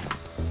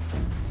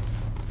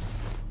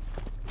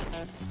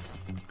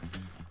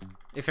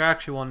 If you're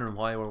actually wondering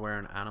why we're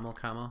wearing animal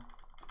camo,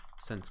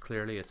 since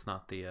clearly it's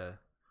not the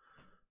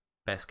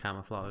best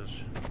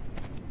camouflage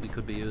we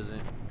could be using,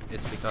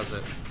 it's because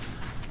it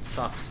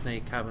stops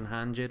Snake having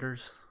hand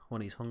jitters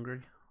when he's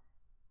hungry,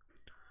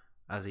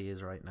 as he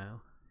is right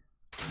now.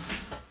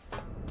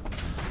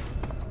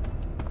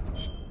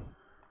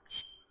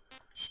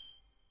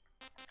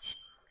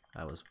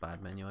 That was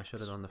bad menu. I should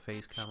have done the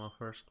face camo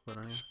first, but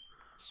anyway.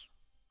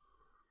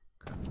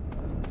 Okay.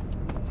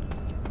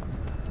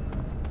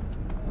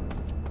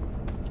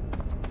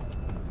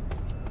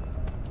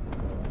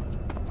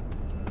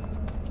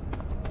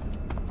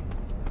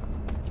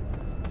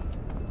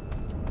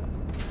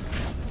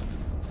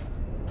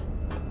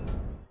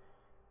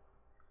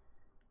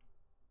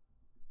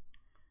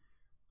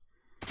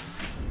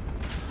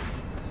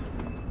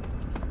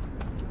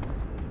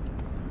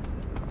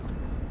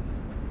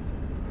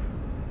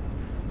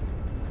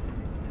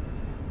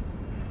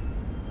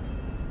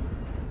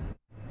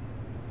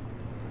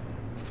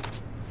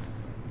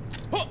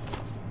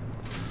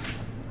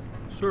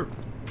 Sure.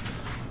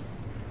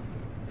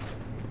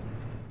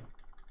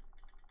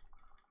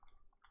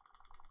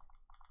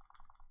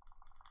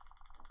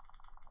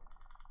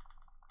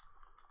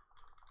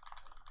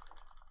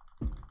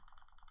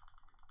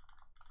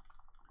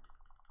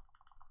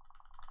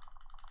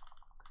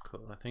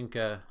 Cool. I think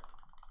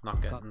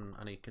not getting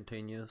any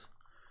continues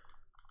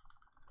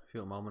a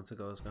few moments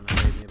ago is going to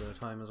save me a bit of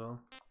time as well.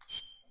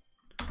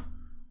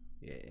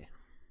 Yeah.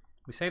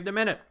 We saved a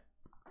minute.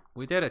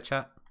 We did it,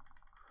 chat.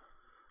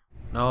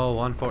 No,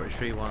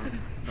 143 1.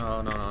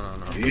 No.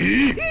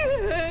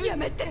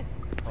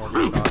 Oh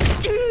my god.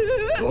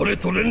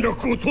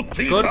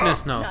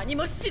 Goodness no. The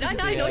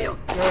European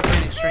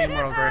Extreme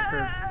World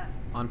Record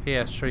on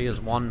PS3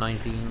 is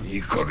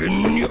 119.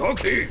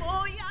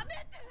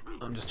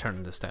 I'm just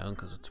turning this down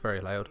because it's very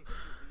loud.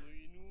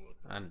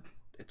 And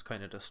it's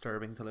kind of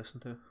disturbing to listen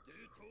to.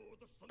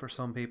 For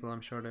some people, I'm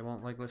sure they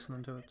won't like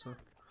listening to it. So,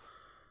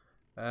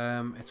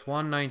 it's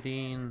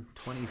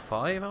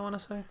 119.25, I want to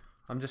say.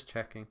 I'm just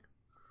checking.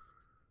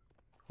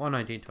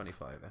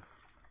 119.25. Yeah.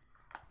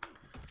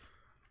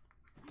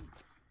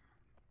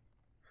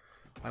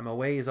 I'm a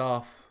ways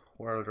off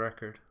world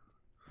record,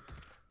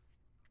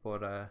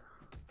 but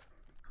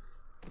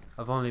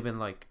I've only been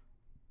like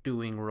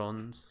doing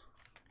runs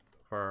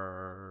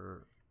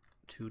for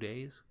 2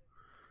 days,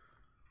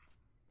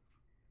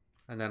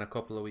 and then a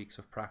couple of weeks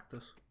of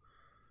practice,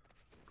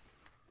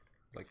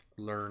 like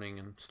learning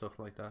and stuff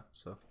like that.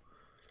 So.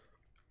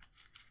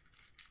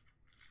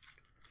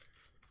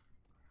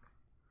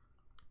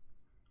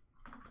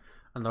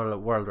 Another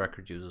world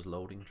record uses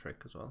loading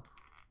trick as well.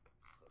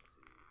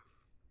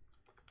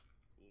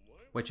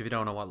 Which, if you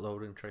don't know what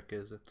loading trick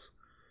is, it's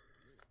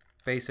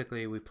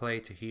basically we play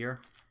to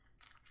here,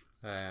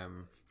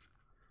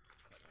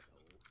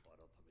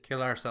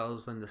 kill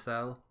ourselves in the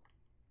cell,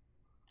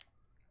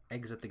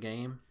 exit the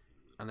game,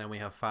 and then we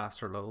have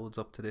faster loads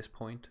up to this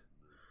point,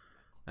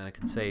 and it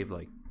can save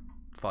like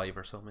 5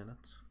 or so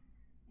minutes.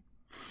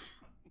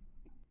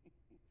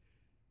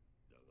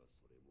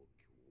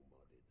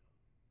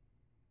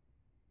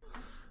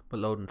 But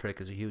loading trick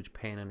is a huge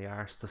pain in the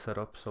arse to set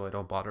up, so I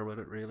don't bother with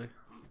it really.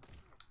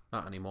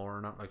 Not anymore,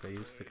 not like I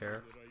used to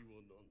care.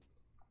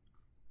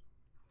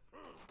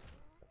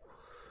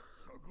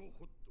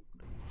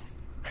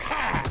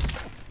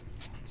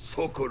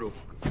 Sokolov,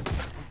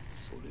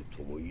 それ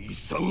とも遺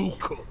産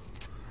か。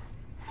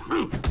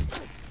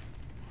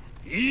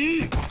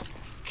いい、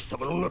貴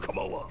様の仲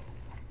間は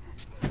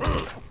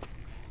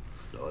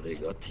誰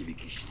が手引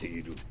きして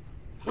いる。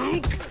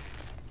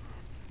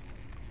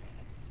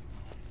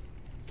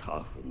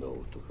タフな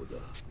男だ。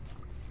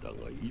だ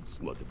がい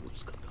つまでも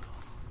つかだ。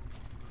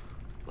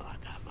ま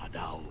だま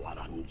だ終わ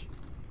らんぞ。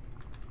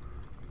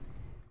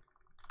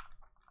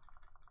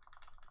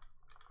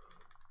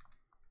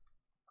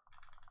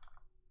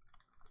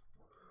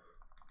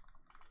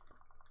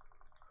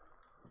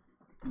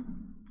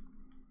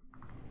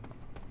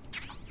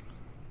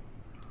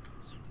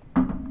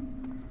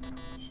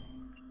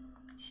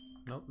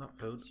Nope, not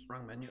food.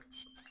 Wrong menu.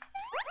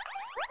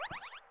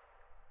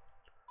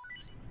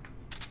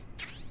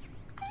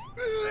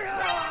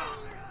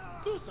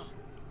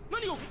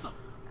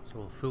 So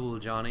we'll fool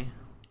Johnny.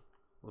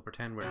 We'll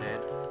pretend we're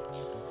dead.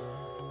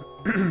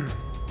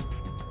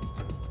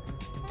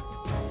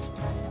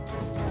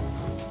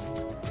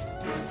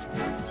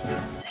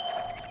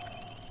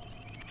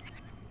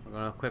 I'm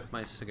gonna equip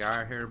my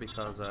cigar here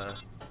because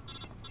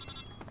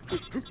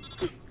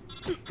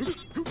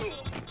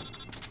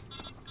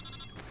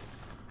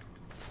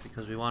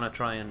we want to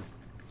try and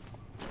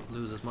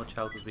lose as much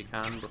health as we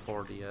can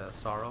before the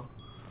sorrow.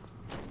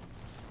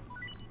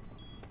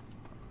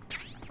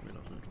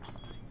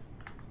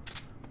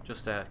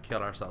 Just to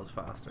kill ourselves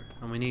faster.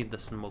 And we need the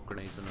smoke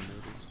grenades and the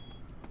noodles.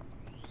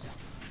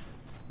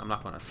 I'm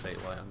not going to say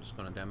why, I'm just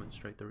going to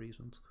demonstrate the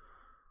reasons.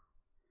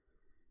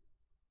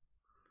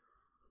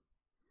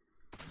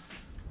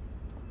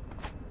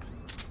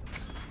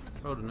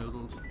 Throw the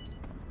noodles.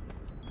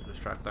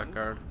 Distract that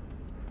guard.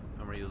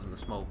 And we're using the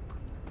smoke.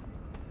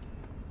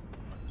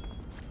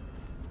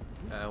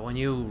 When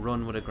you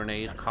run with a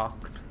grenade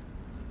cocked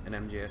in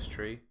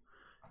MGS3,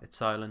 it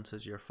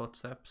silences your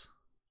footsteps.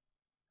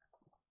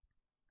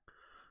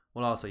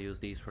 We'll also use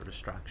these for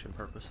distraction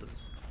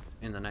purposes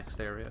in the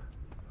next area.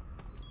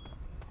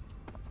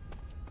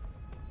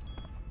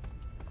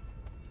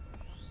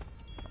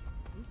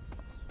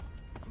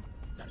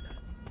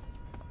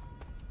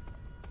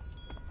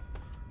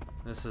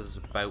 This is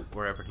about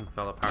where everything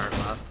fell apart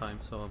last time,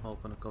 so I'm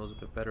hoping it goes a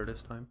bit better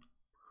this time.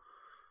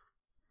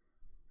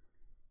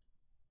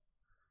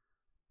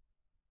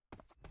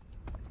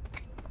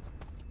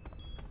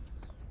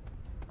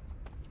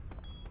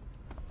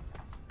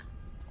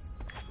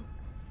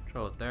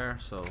 Throw it there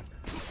so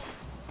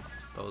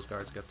those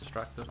guards get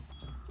distracted.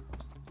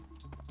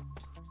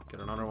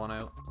 Get another one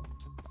out.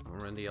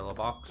 We're in the yellow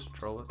box,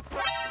 throw it.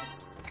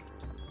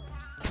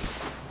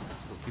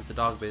 We'll keep the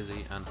dog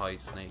busy and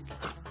hide Snake.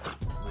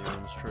 He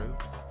runs through.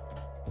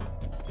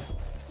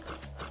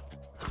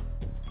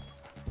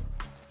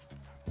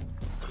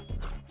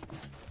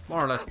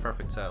 More or less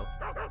perfect cell.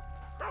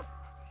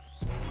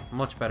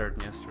 Much better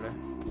than yesterday.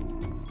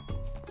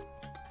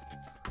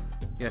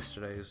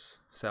 Yesterday's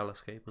cell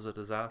escape was a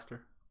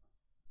disaster.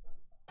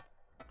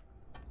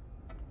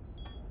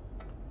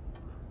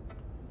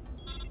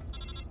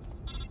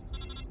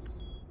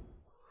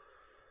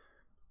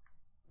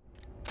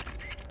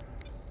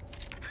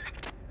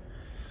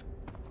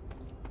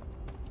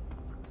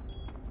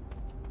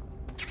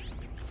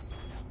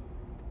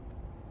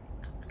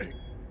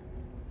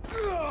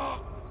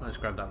 I'll just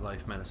grab that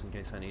life medicine in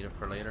case I need it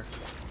for later.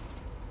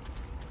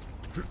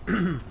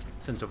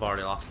 Since I've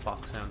already lost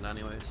Foxhound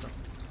anyway, so.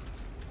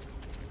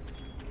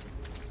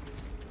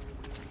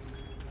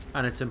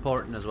 And it's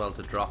important as well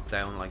to drop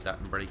down like that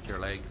and break your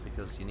leg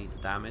because you need the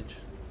damage.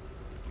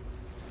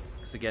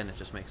 Because again, it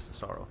just makes the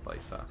Sorrow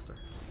fight faster.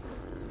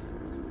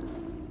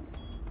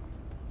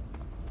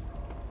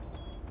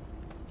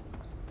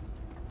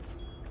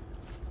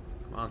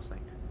 Come on,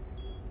 Snake.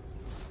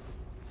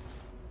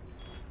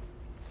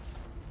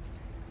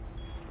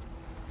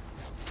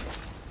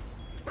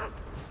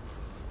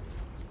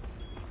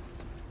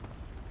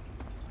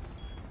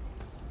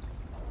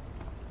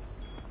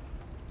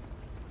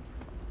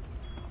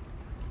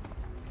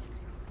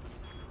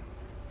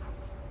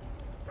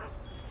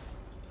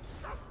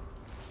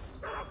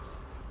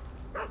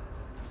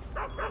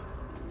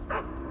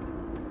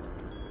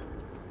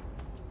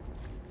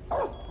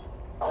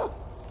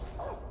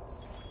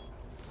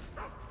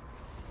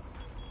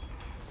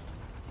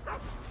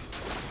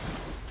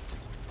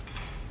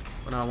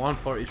 But no,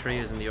 143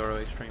 is in the Euro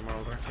Extreme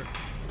World Record.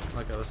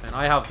 Like I was saying,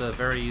 I have the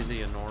very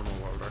easy and normal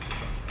World Record.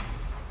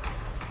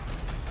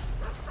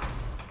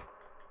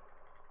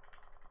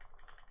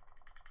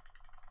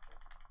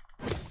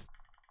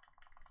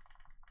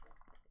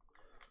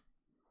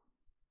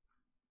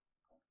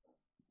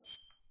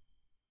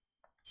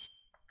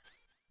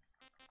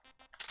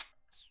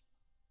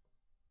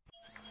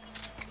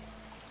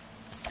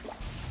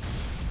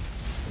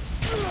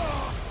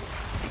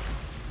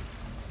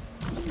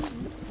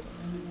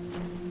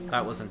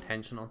 That was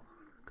intentional,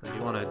 because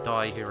you want to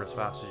die here as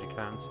fast as you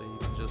can, so you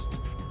can just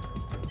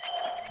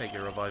take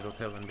your revival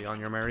pill and be on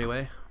your merry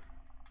way.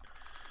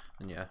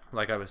 And yeah,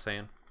 like I was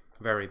saying,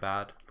 very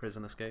bad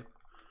prison escape.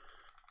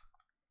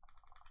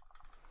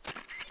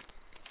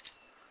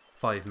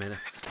 5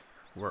 minutes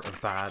worth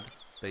of bad,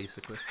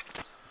 basically.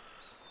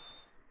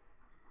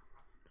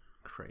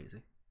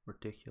 Crazy.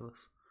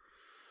 Ridiculous.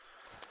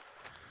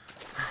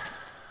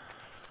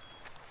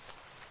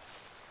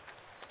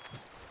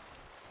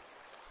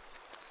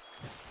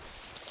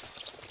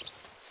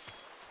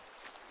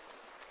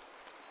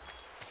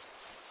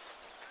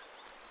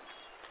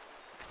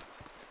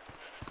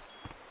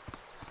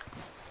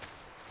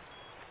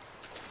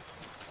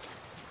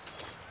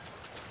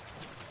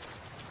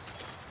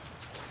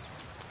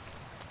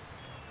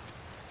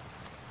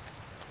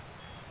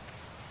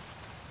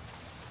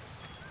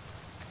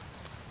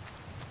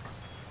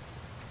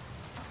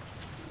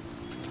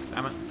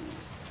 Damn it.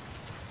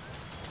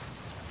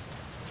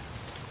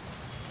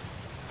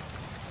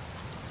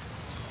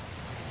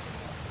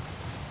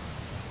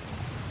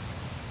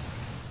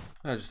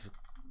 Just a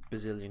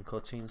bazillion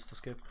cutscenes to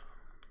skip.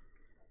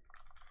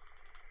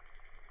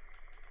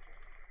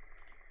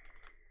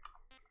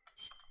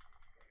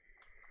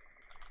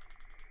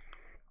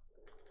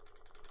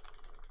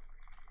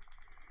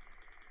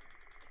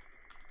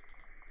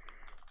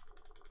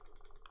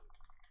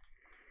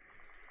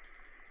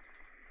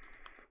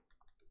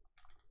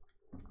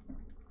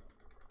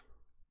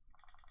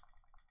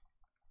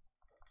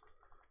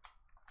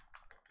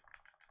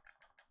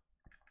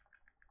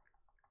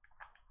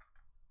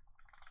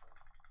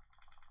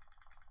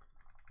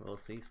 We'll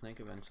see Snake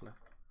eventually.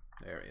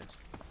 There he is.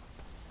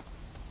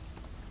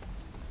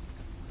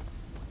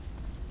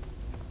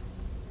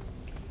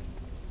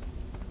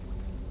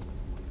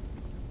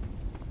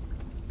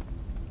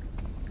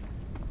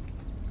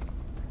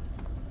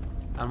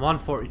 And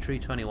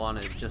 1:43.21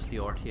 is just the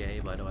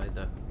RTA, by the way.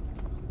 The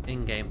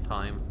in-game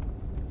time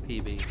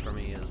PB for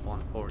me is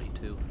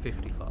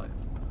 1:42.55.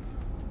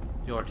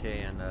 The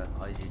RTA and the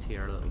IGT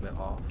are a little bit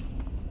off.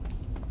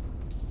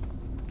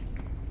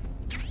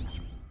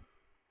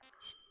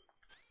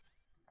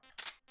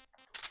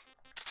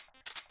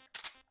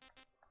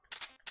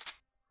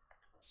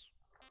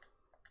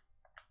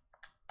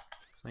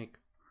 Snake.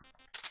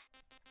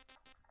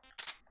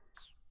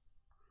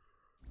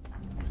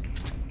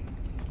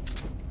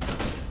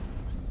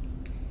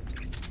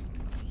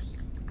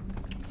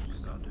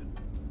 God, dude.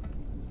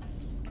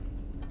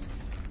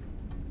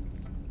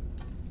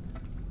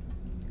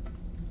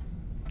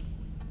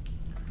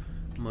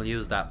 And we'll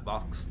use that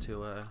box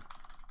to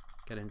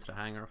get into the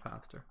hangar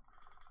faster.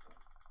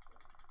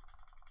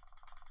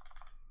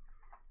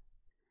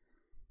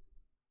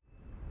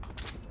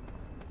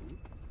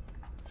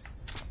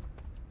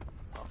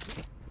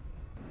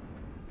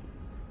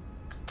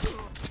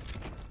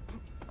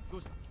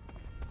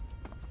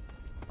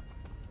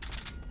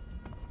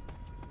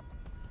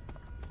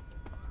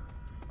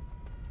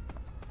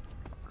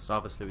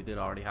 Obviously we did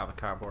already have a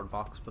cardboard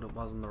box, but it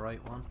wasn't the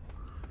right one.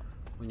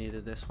 We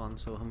needed this one,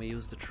 so when we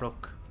use the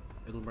truck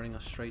it'll bring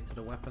us straight to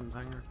the weapons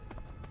hangar.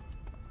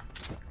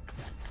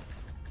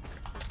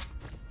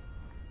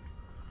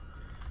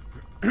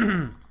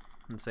 And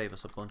save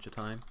us a bunch of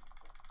time.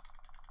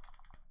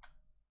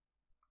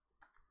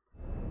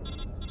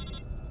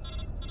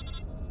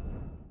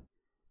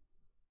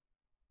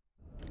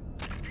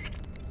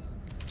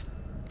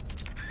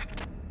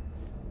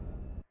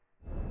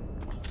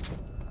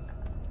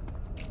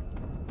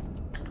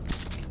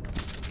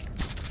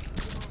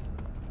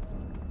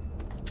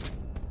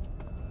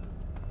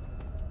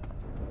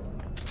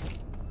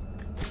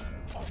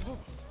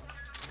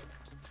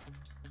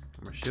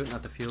 Shooting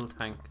at the fuel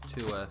tank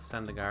to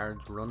send the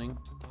guards running,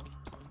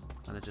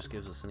 and it just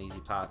gives us an easy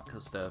path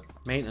because the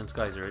maintenance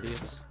guys are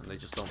idiots and they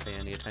just don't pay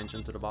any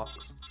attention to the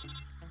box.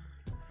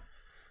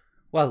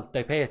 Well,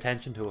 they pay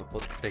attention to it,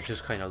 but they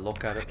just kind of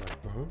look at it like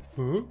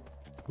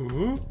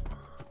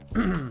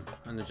and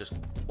they just,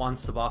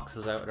 once the box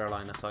is out of their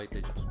line of sight, they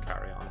just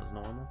carry on as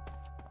normal.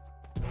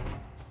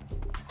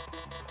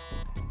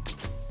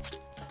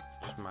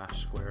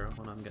 Smash square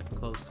when I'm getting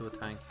close to a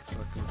tank so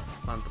I can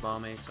plant the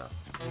bomb ASAP.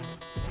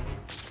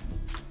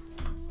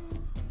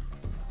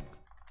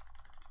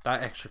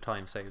 That extra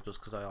time saved us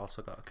because I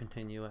also got to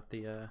continue at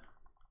the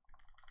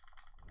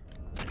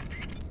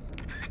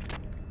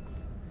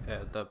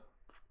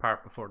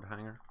part before the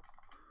hangar.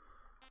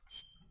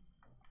 So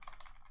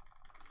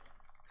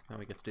now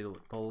we get to deal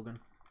with Volgan.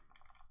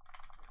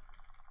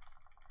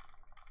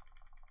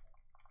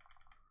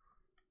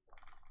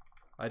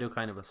 I do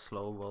kind of a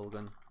slow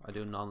Volgan. I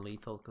do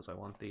non-lethal because I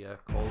want the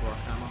Cold War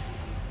camo.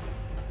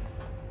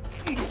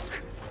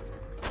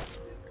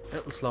 A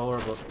little slower,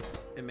 but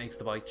it makes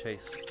the bike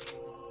chase.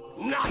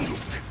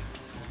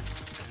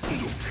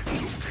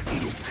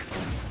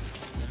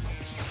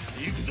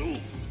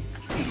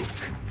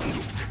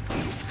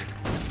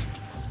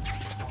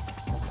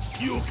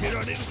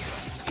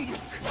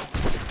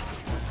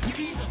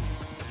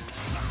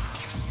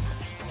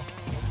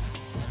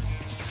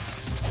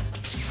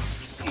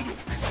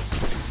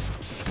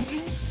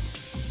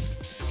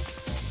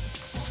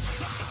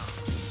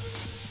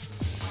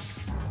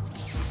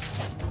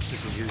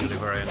 usually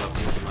where I end up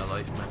using my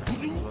life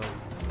mechanism as well.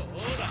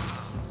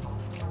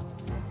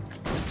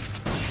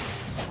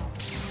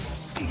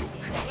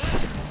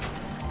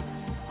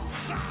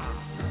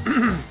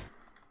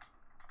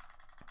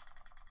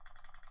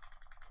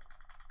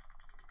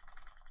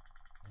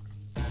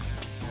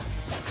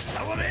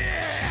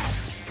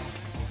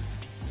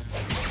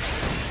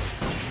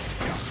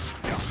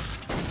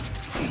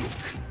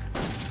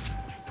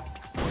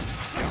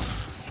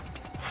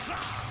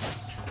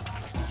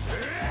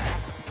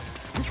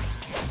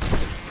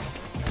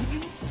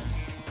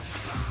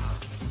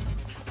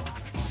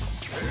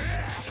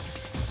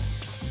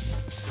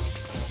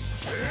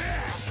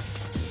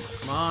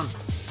 Come on.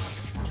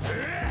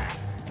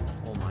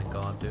 Oh my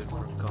god, dude,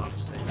 for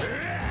God's sake.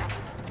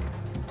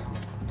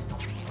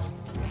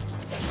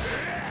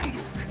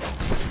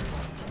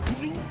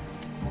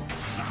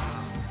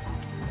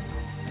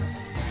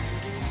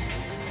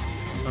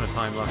 I'm gonna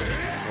time lapse this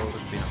control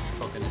that's been a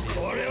fucking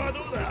idiot.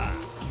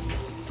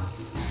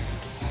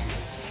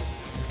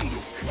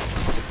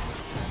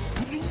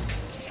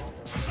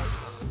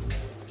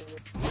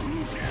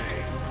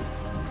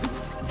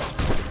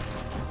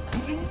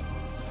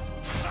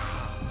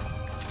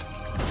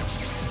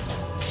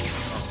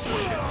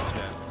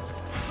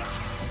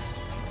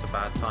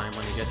 Bad time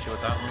when he gets you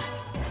with that one.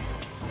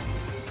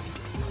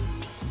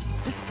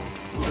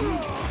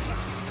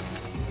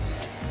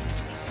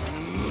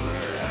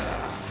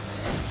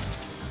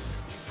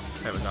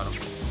 Okay, we got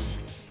him.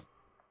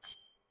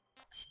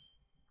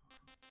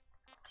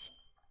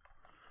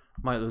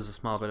 Might lose a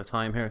small bit of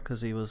time here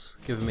because he was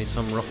giving me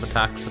some rough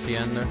attacks at the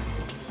end there.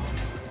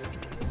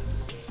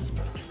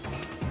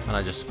 And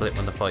I just split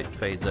when the fight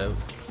fades out.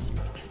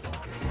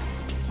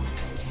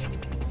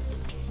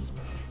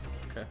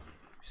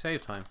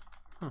 Save time.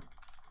 Huh.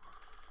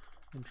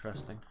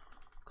 Interesting.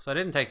 Because I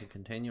didn't take a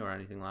continue or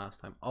anything last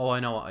time. Oh, I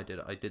know what I did.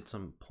 I did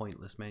some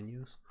pointless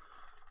menus.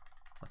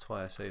 That's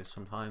why I saved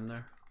some time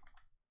there.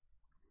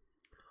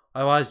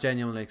 I was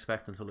genuinely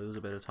expecting to lose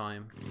a bit of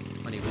time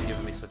when he was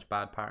giving me such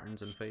bad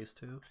patterns in phase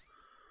 2.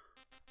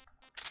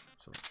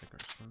 So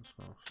stickers,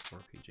 smokes,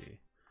 RPG.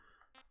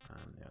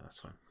 And yeah, that's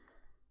fine.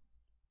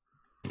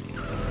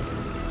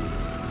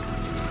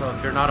 So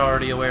if you're not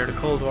already aware, the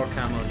Cold War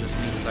camo just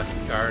means that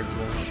guards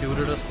won't shoot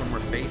at us when we're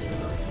facing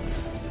them.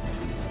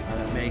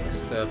 And it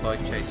makes the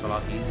bike chase a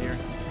lot easier.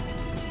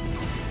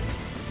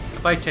 The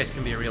bike chase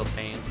can be a real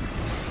pain.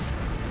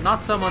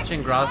 Not so much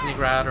in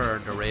Groznygrad or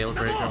the rail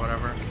bridge or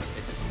whatever.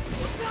 It's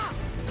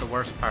the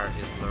worst part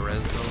is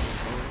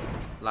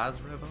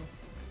Lazarevo,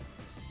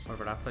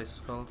 whatever that place is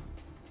called.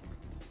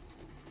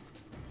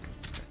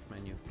 Okay,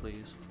 menu,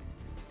 please.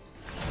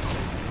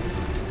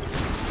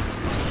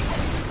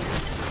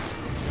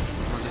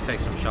 Take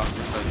some shots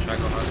inside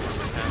Shacklehead when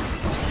we can.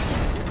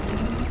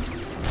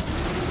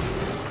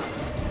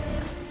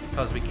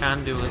 Because we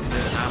can do a little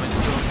bit of damage to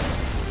him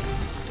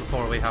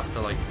before we have to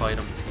like fight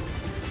him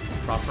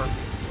proper.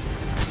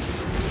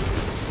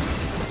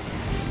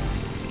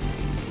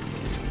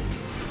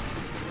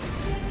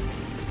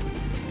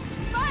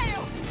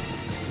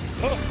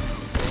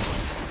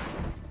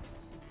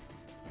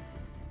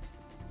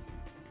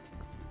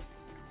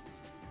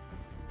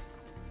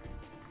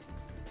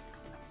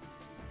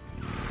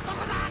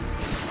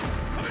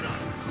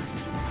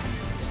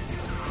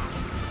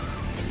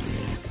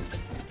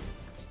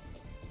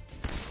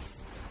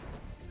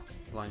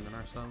 Blinding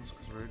ourselves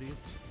because we're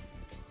idiots.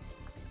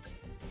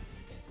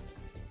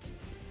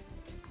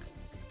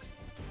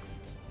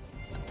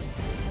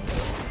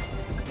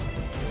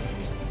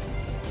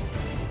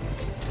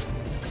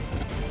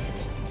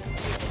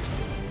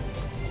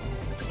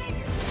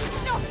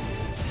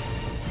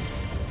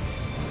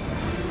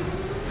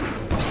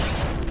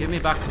 Give me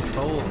back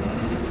control.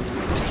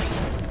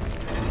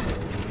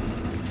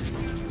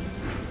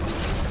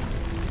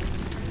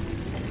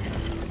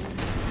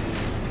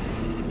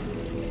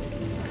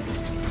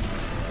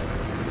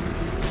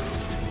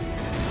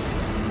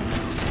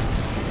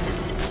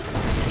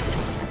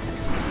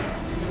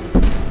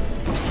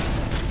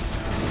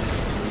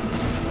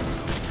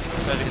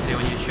 As you can see,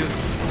 when you shoot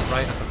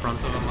right at the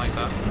front of them like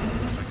that,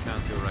 which I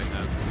can't do right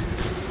now,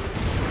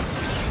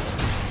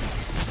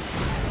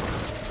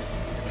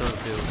 it does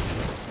do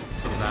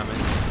some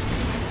damage.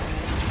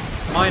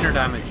 Minor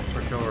damage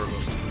for sure,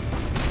 but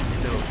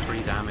still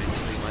 3 damage,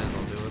 so you might as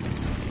well do it.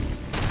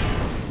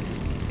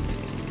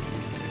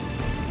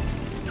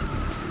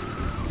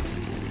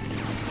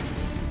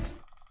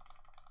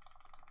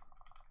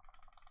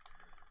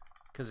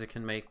 Because it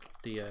can make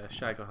the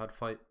Shacklehead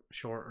fight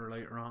shorter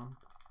later on.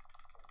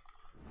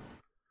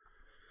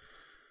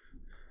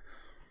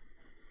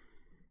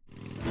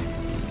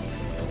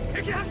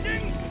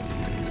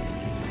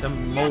 The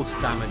most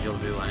damage you'll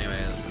do anyway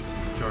is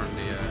during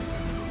the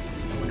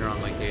when you're on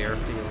like the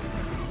airfield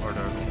or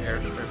the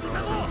airstrip or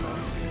whatever it's called.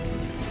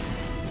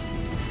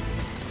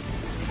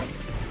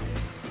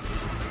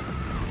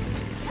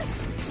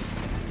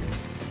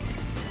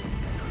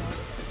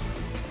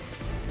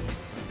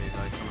 Maybe a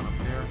guy coming up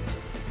here.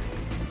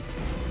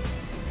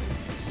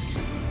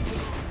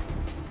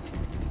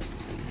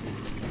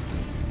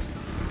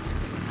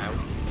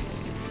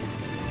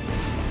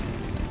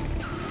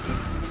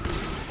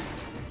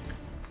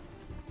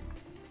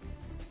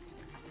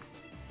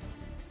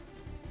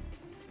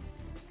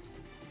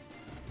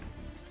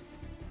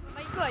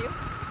 くわよ。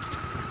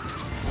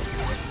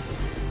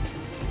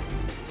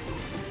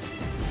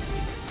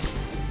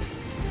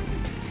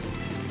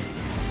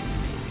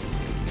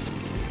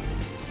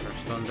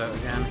First one's out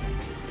again.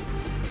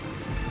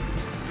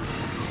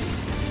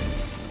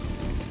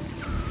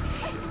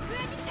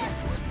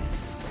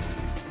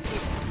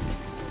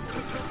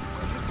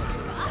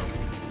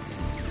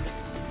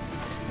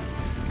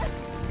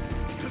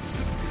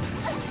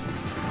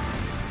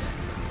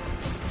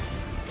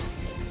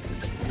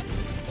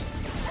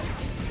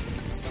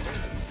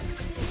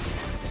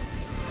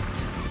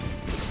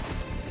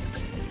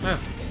 Oh.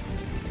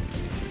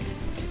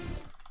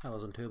 That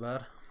wasn't too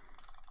bad.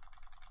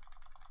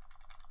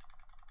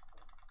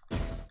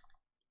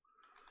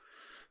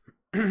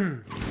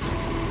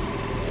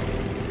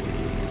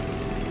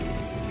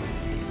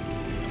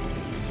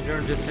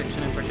 During this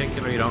section in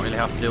particular, you don't really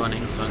have to do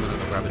anything, so I'm gonna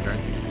go grab a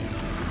drink.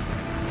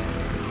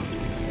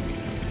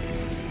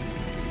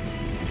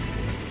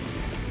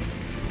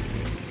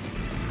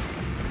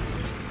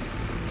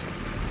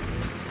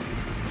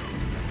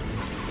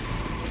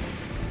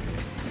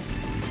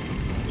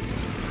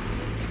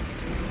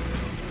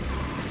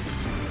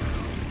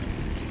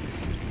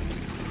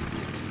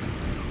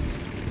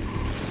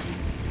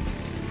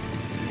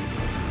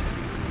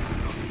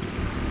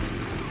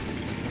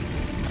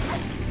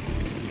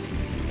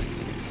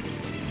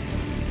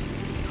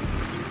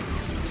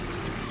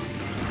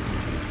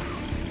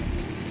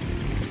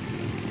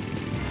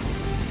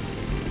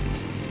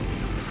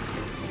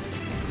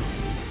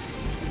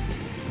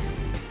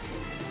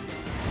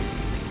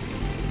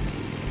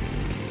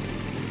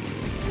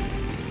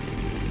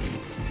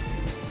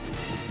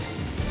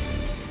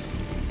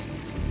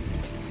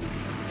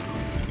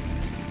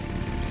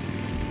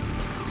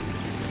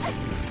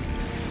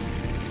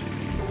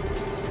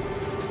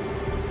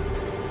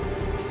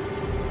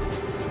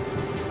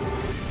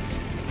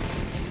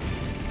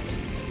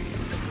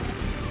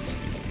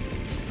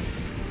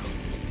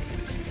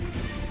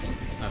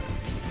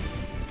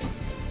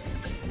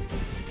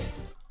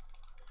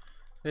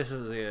 This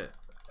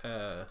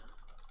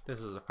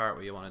is the part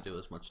where you want to do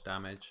as much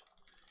damage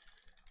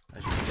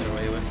as you can get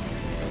away with.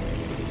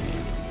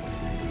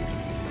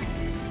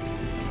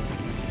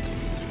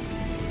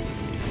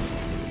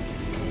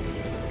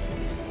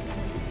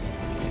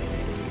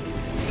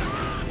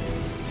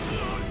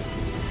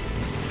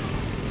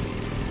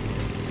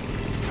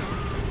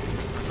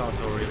 It's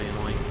also a really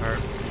annoying part.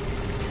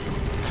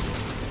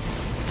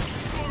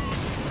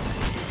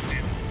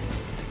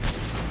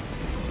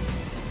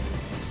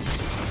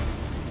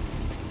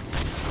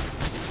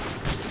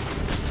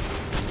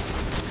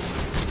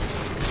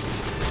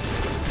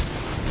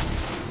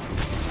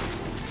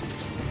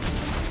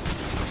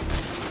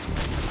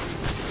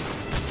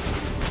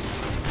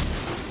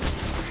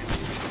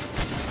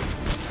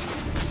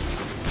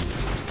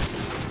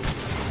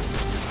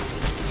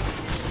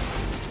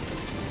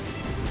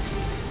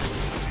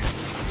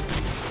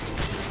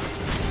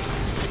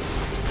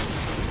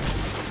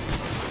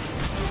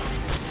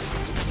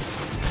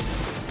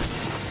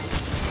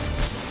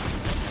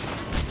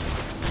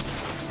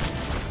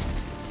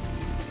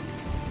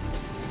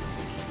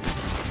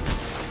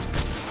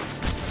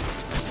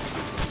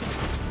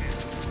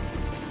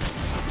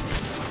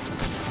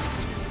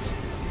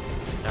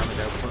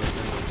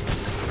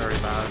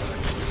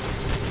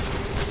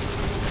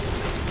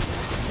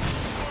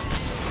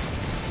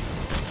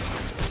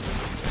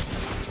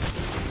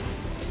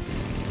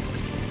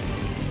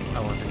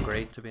 That wasn't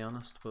great, to be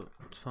honest, but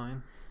it's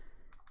fine.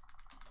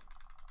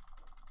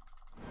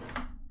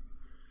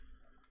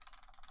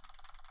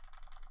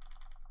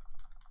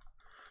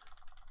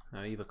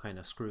 Now Eva kind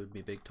of screwed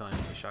me big time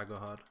with the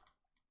Shagohod,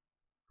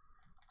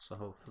 so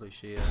hopefully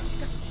she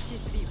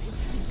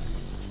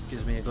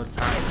gives me a good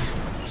part.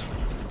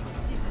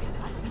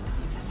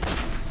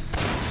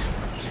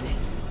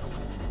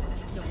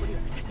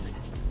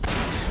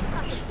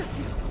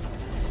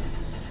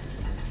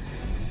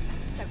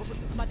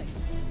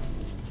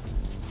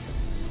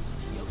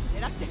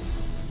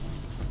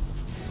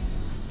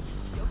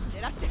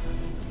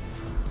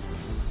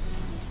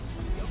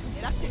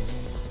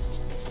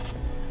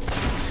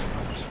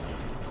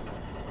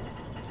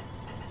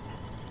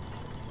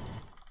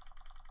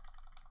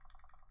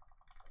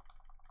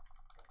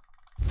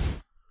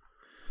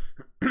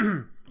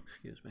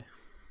 Excuse me.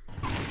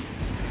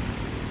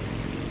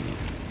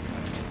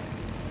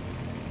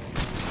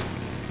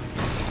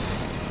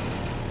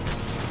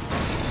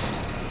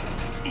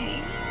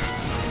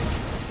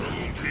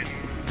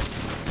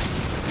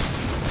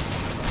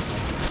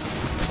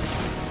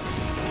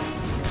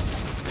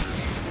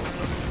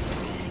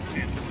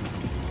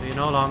 So you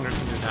no longer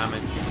can do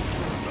damage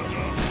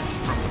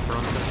from the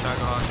front of the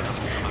Shagohod, you have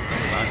to come up the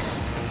back.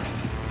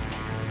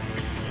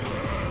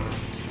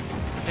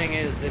 The thing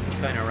is, this is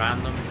kind of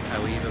random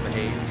how Eva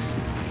behaves.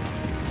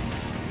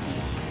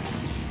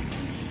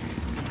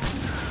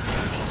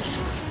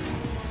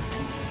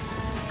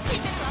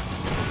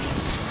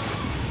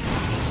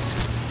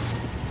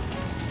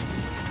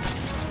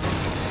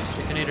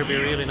 She can either be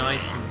really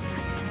nice and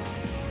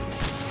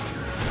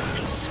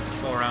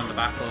go around the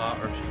back a lot,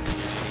 or she can be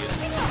an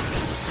idiot.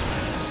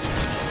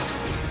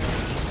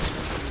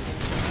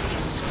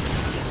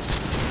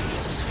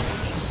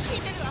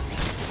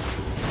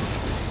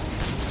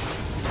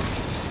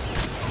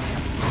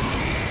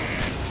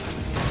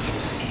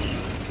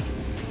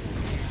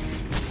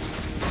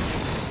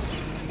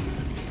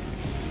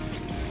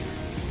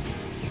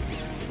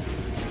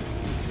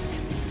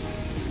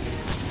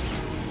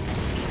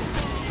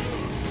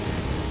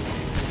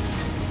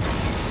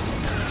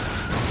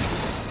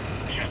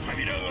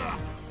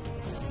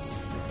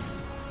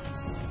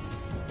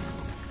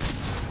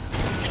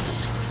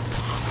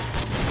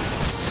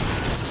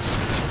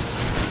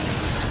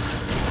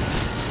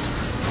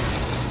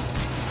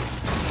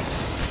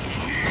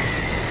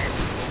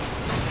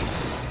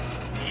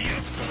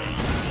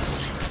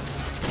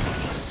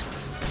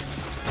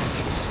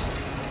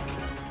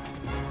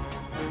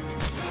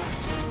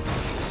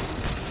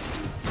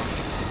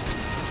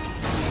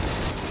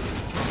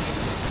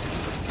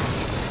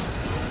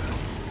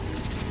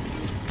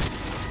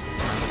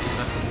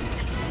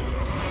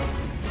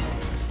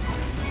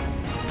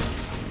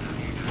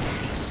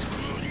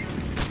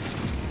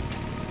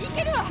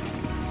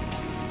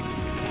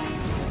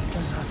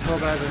 So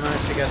glad we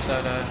managed to get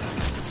that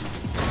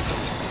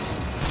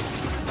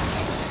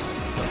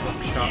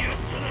hook shot.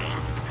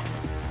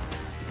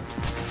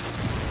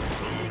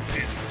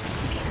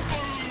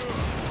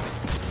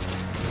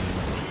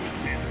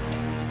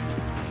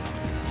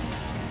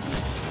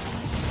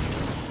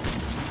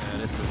 Yeah,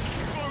 this is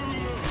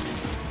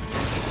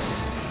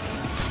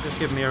just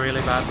giving me a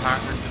really bad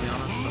partner, to be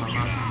honest, and I'm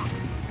not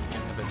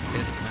getting a bit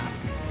pissed now.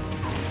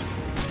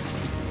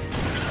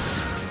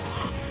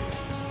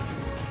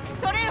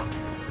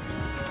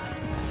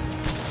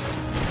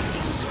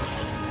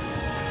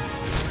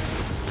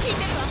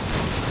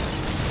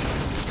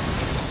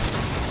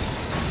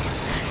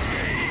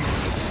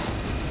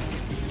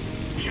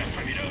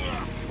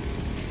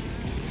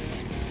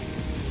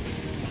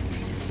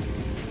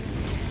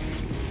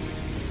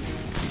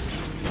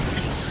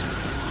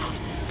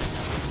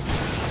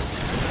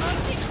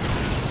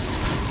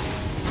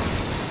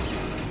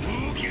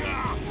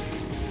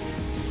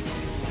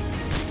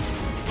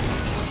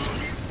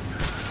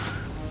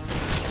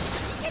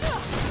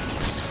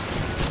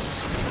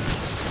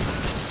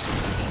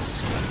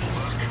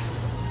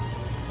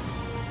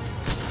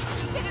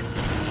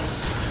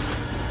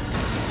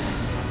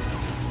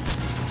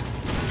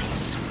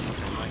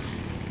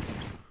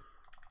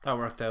 That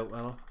worked out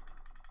well.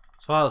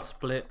 So I'll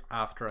split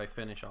after I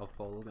finish off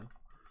Volgan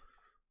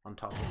on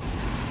top of it.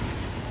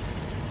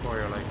 Before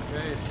you're like,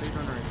 hey,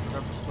 Speedrunner, you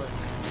forgot to split.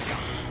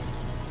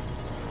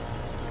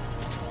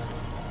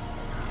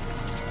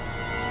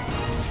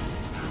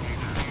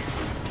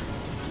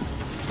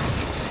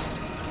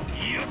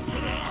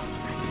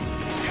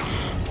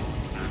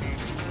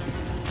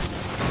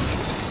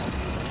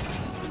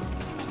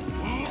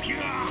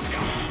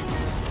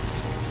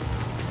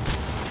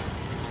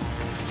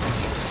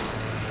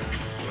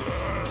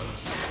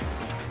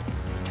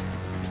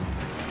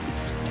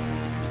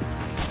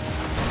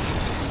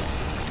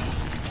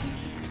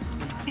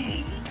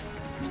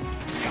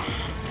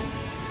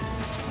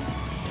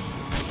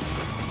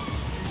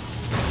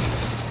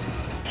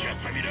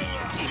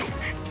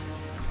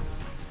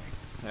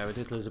 Yeah, we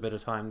did lose a bit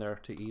of time there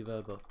to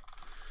Eva, but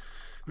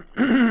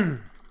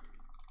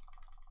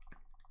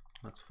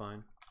that's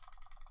fine.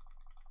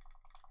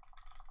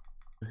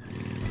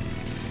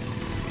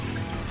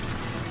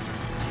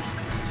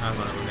 I'm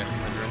gonna go get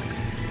my drink.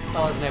 I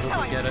wasn't able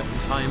to get it in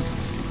time.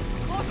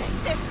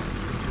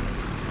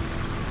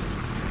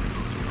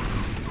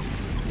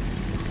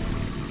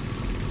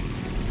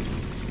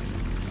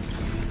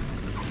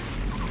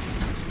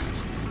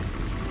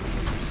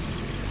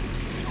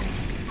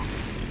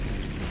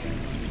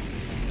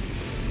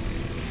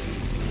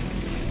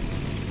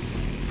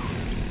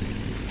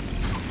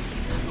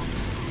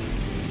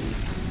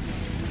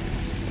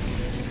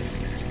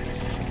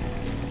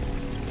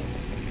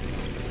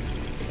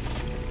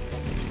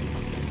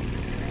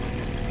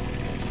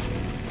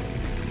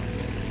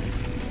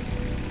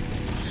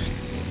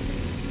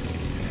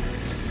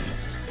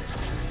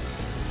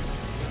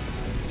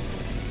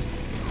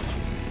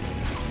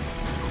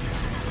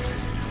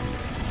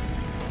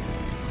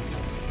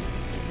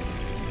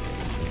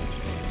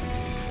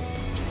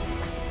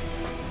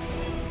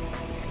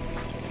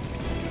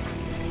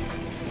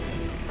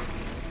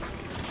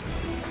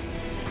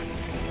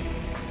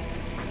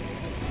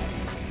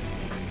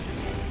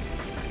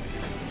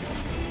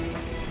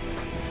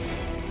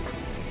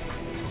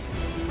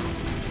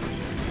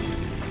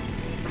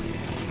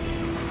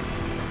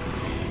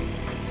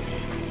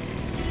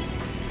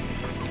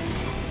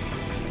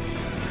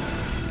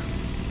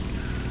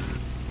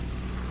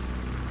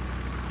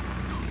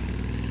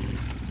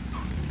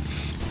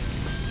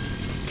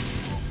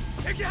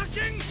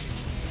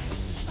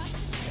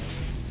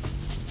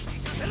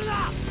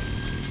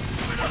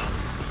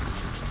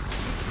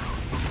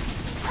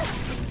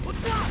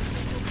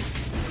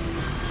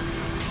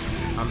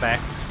 I'm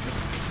back.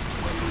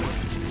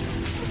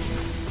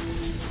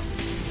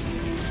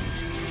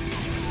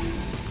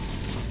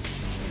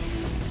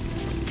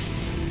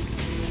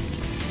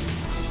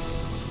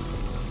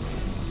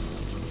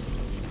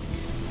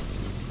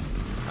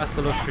 That's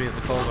the luxury of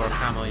the Cold War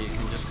camo, you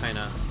can just kind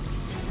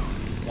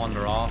of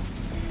wander off.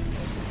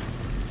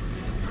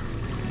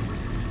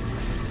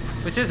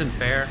 Which isn't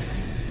fair.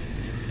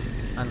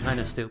 And kind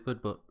of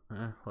stupid, but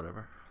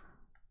whatever.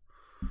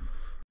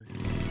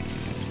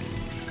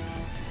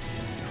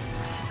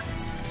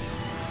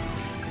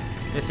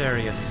 This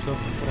area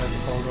sucks without the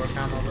Cold War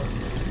camo, but...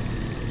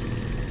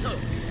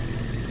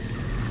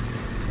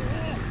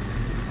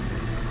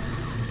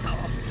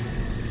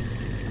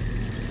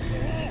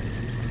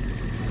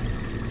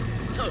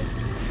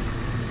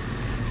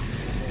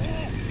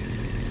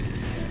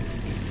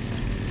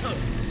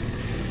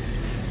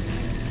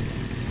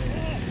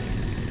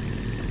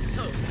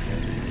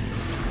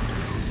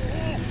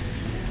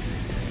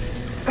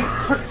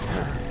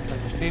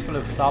 There's people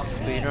who've stopped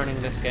speedrunning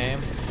this game.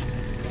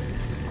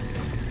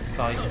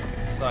 So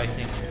I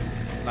think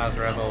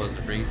Lazarevo is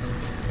the reason.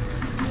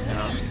 You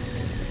know?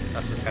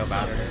 That's just how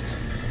bad it is.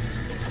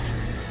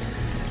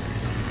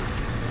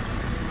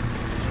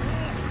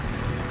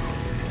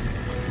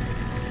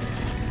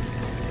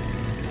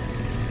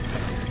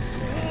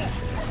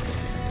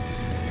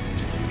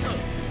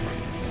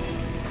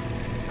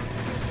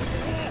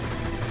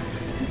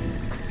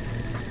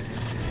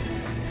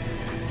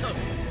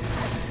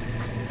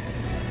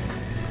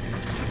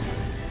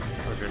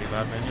 That was really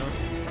bad, Manuel.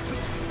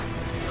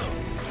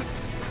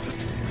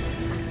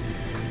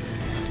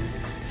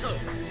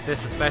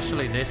 This,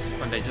 especially this,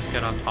 when they just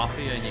get on top of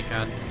you and you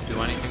can't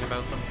do anything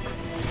about them.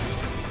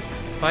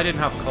 If I didn't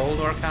have Cold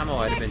War camo,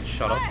 I'd have been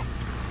shut up.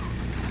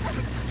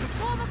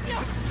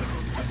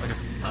 Like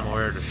I'm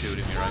aware they're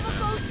shooting me right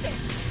now.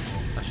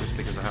 That's just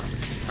because I have to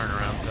turn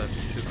around to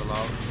shoot the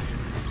log.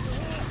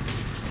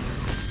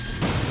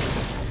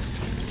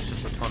 It's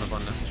just a ton of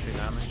unnecessary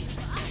damage.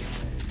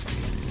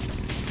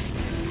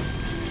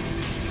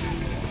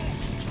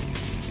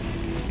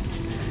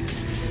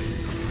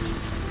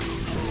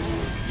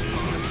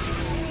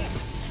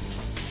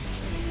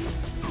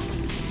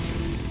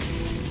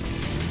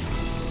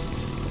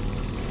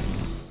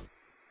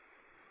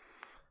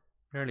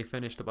 Nearly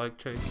finished the bike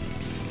chase.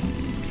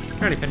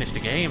 Nearly finished the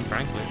game,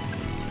 frankly.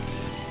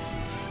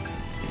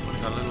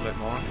 Only got a little bit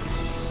more.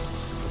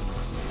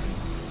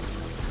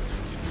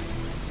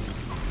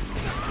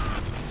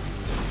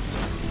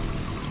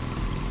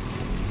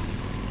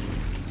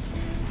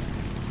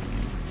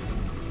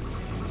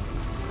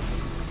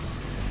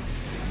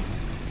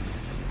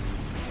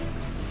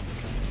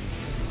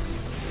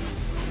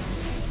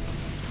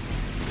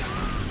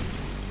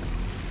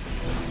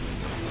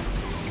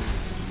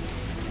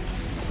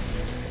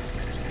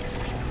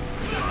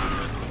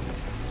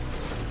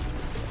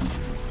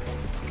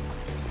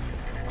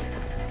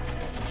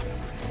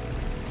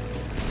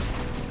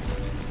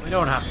 We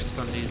don't have to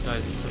stun these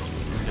guys, it's just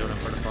I'm doing it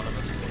for the fun of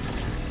it.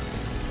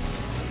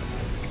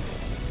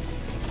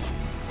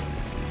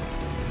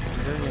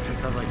 I'm doing it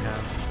because I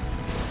can.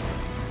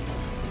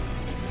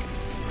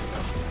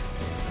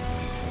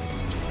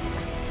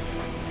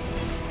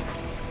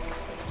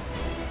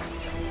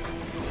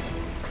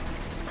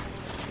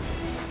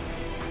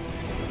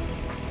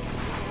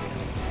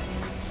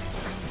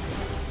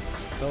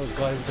 Those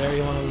guys there,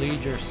 you want to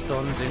lead your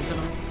stuns into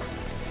them.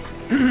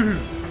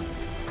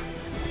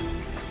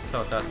 So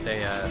that they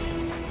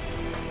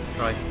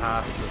drive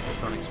past as the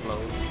stun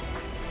explodes.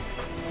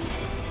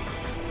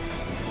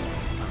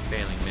 I'm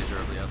failing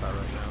miserably at that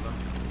right now though.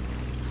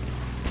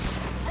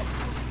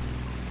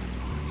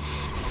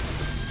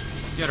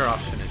 The other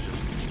option is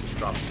just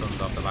drop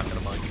stuns off the back of the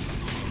bike.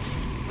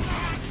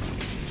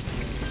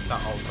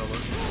 That also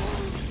works.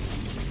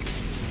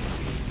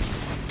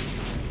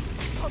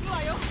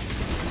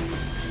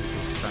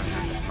 Just stand here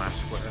and just mash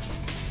square.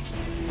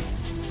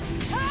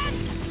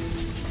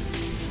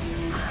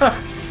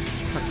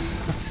 That's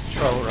a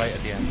throw right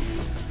at the end.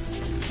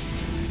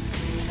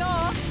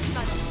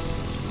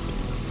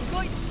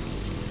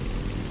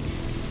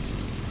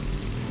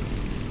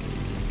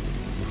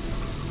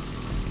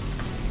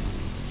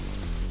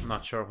 I'm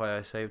not sure why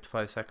I saved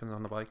 5 seconds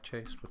on the bike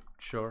chase, but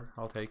sure,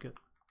 I'll take it.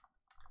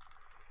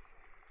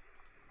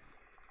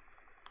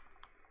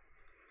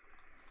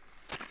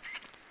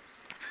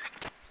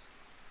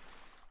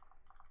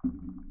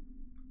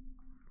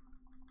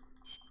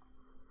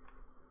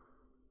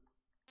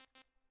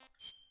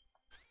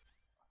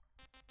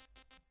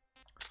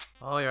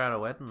 Oh, you're at a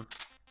wedding.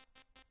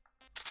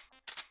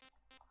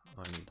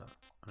 Oh, I need that.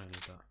 I need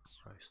that.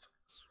 Christ.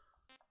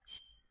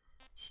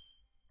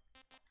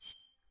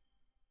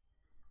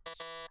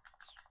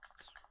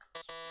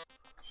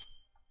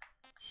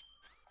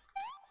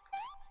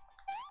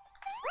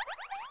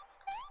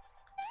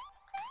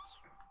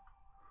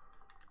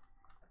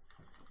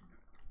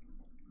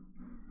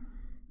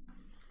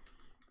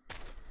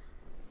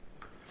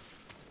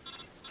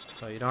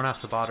 So you don't have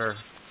to bother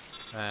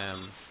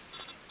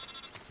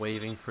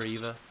waving for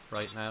Eva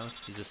right now,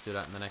 you just do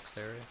that in the next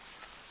area.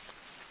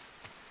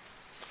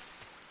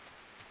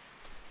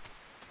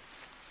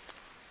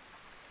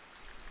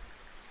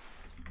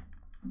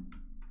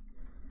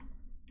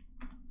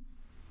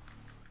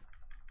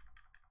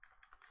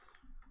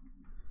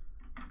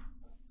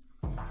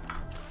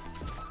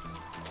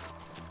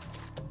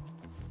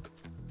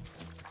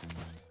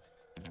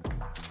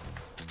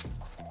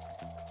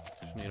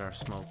 Just need our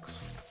smokes.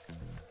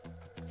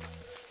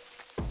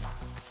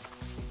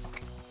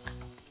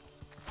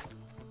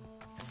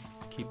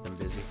 Keep them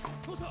busy.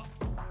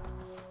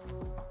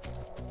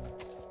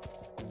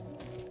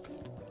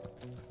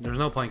 There's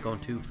no point going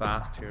too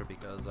fast here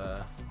because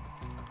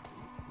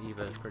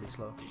Eva is pretty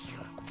slow.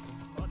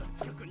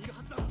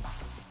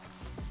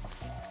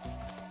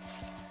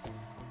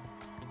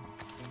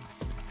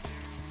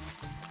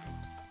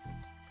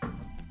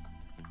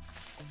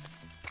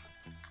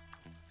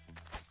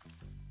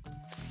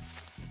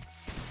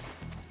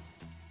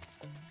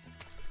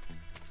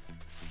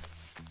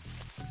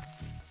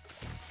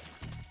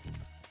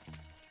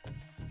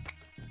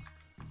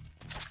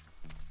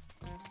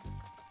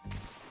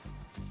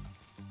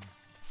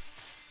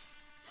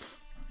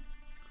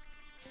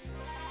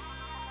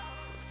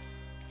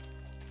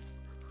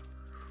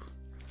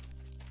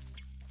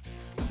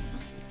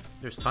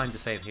 There's time to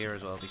save here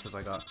as well because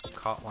I got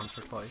caught once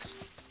or twice.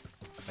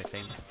 I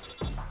think.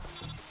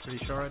 Pretty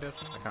sure I did.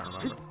 I can't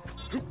remember.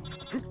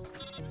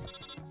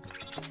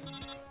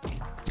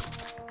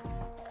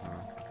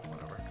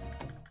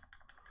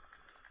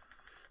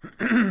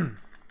 Whatever.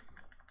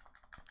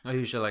 I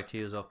usually like to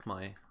use up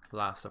my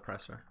last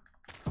suppressor.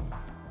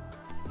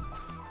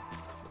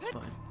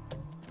 Fine.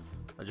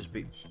 I just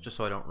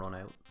so I don't run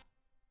out.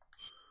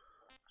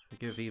 Should we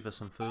give Eva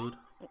some food?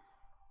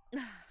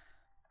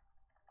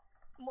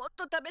 もっ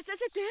と食べさ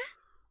せて。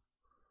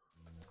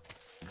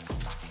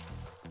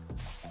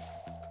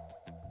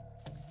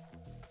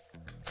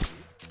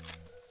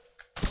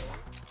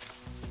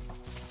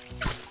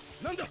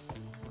なんだ。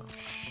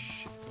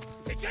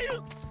敵がい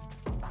る。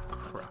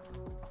Crap.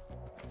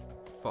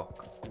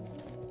 Fuck.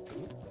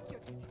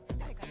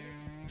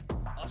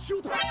 足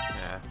音。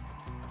Yeah.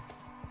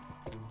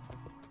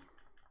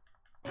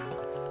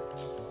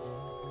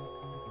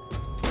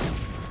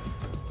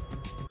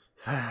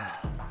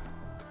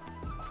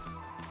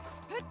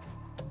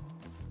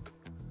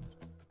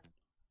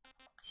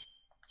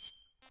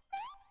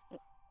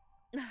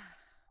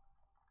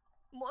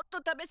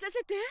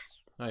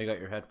 Oh, you got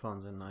your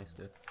headphones in, nice,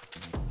 dude.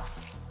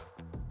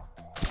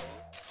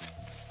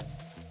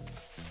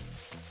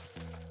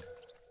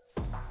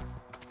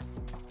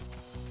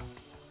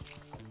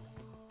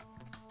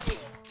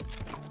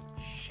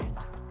 Shit.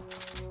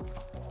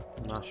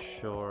 I'm not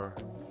sure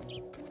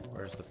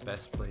where's the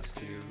best place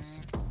to use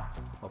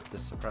up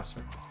this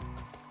suppressor.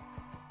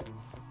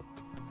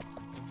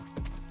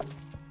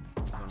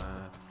 I'm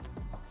gonna...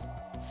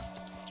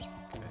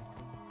 Okay.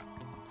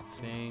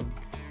 Think...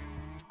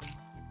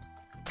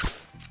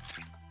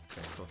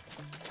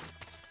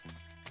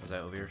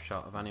 out of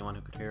earshot of anyone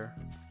who could hear.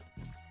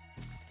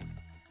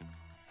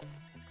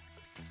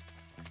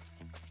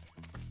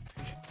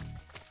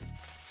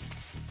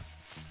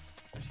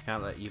 You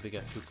can't let Eva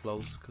get too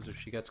close because if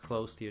she gets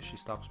close to you, she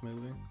stops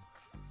moving.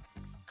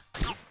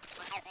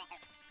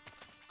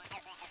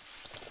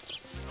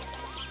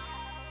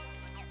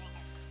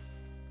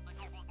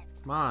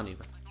 Come on,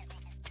 Eva.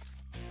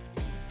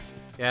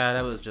 Yeah,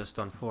 that was just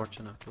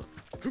unfortunate, but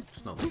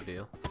it's no big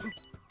deal.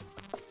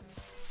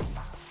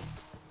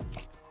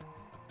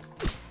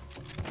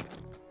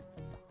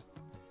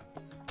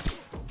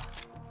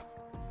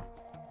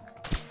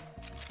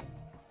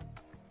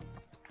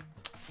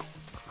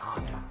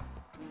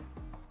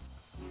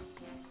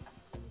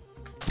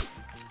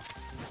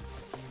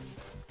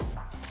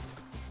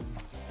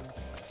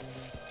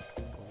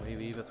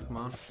 Come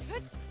on.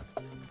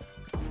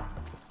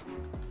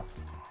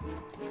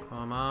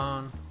 Come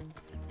on.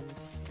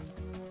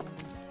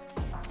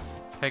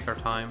 Take our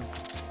time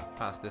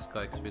past this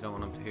guy because we don't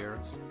want him to hear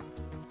us.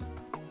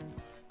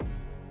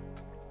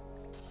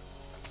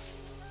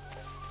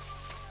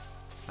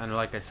 And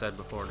like I said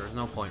before, there's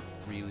no point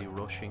really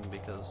rushing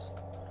because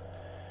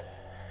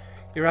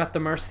you're at the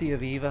mercy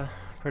of Eva,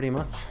 pretty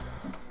much.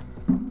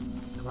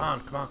 Come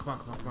on, come on, come on,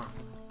 come on, come on.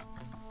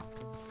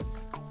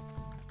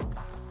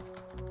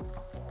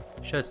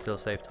 Should still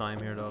save time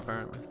here though,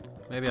 apparently.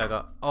 Maybe I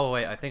got... Oh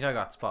wait, I think I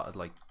got spotted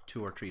like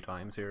 2 or 3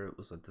 times here. It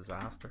was a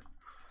disaster.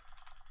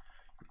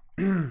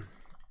 And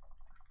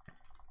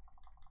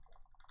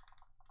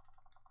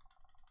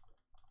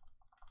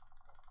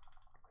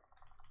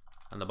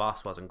the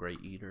boss wasn't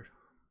great either.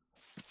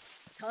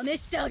 試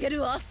してあげ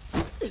るわ。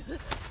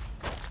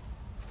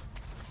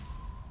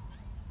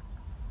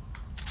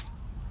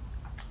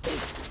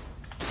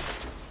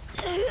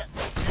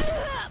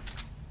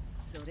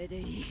それで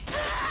いい。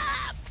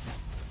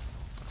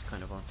 That's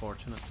kind of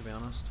unfortunate, to be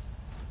honest.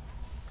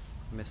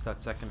 Missed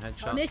that second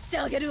headshot. 試して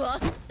あげるわ。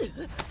成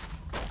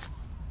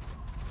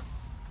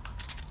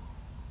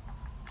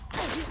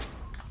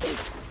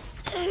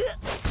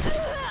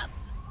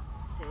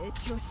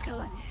長した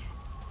わね。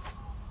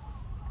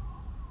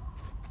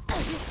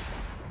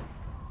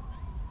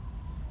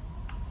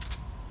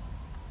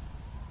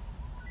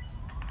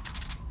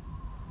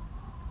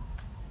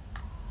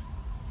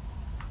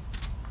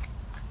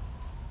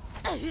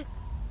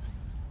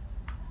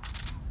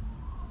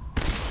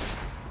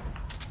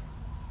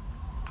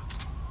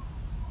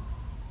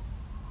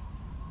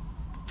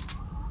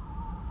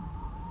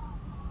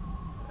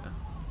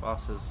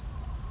boss is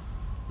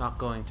not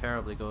going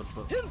terribly good,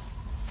 but...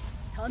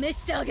 試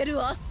してあげる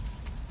わ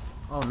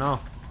Oh no.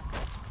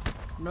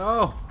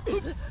 No!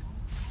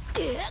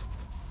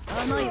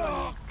 甘い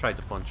わね Tried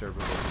to punch her, but...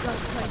 がっ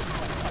かり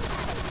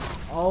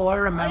Oh, I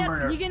早 remember く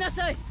her. 逃げな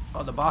さい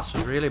Oh, the boss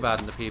was really bad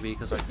in the PB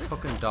because I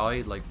fucking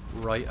died like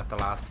right at the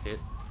last hit.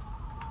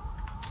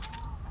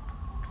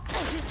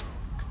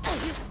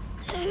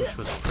 Which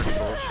was pretty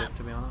bullshit,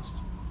 to be honest.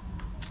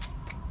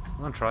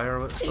 I'm gonna try her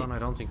with a stun. I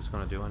don't think it's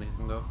gonna do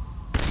anything though.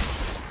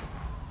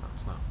 No,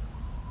 it's not.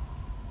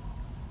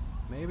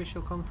 Maybe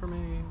she'll come for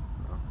me.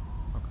 No.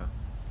 Okay.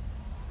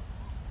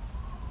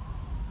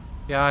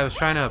 Yeah, I was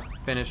trying to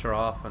finish her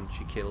off and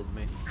she killed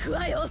me. 食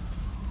わよ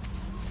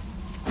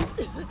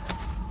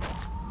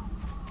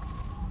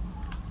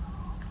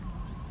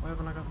Why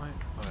haven't I got my...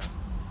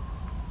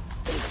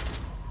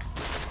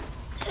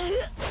 Oh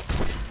yeah.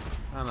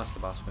 And that's the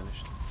boss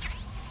finished.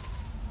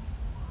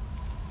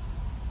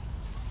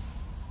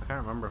 I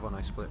can't remember when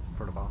I split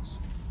for the boss.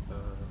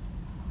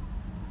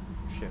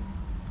 Shit.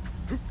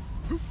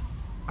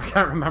 I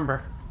can't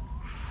remember.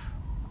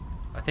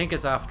 I think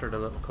it's after the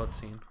little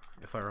cutscene,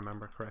 if I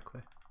remember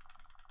correctly.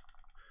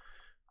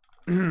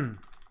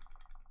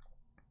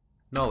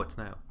 No, it's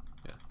now.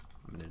 Yeah,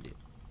 I'm an idiot.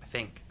 I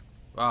think.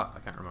 Ah, I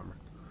can't remember.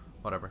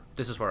 Whatever.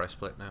 This is where I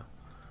split now.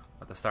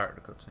 At the start of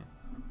the cutscene.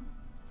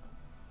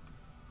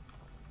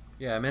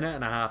 Yeah, a minute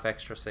and a half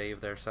extra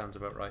save there sounds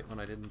about right when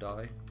I didn't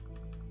die.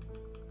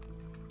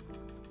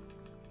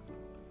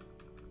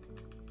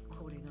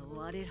 これが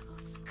我らを救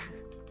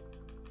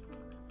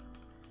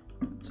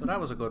う So that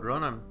was a good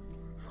run. I'm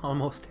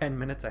almost 10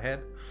 minutes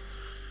ahead.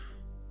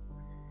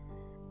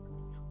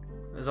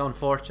 It was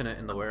unfortunate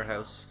in the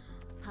warehouse.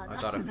 I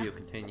got a few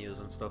continues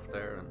and stuff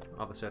there, and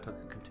obviously I took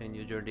a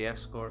continue during the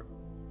escort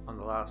on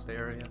the last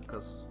area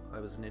because I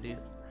was an idiot.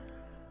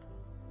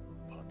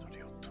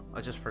 I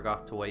just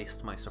forgot to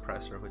waste my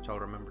suppressor, which I'll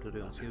remember to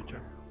do in the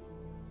future.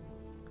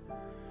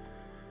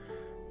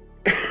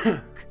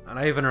 And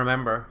I even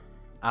remember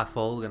at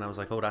Fulgan I was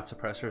like, oh, that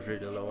suppressor is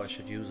really low, I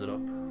should use it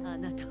up あ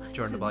なたは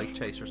during the bike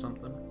chase or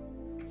something.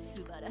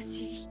 素晴ら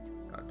しい人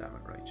God damn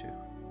it, right you.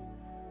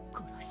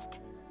 殺し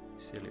て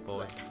Silly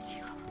boy.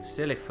 私を You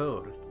silly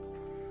fool.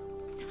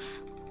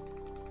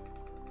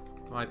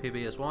 My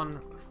PB is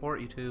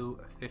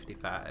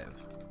 1:42:55.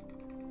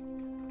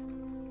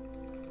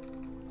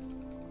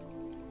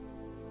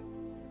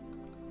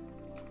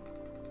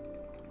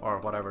 Or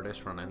whatever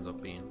this run ends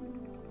up being.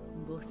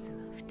 ボスは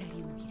2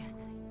人もいらない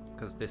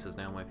Because this is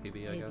now my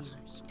PB, I ヘビは guess.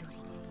 1人でい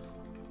い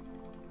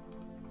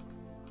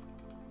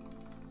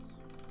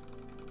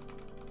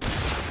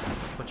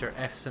Put your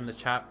F's in the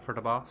chat for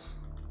the boss.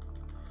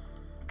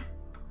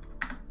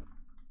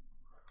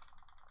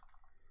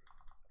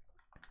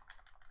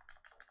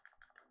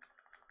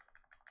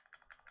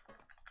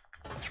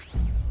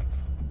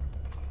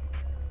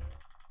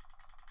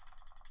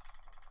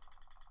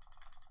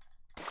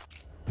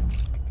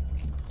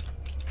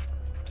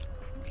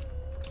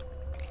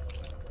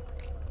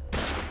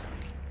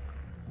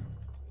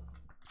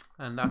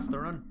 And that's the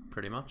run,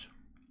 pretty much.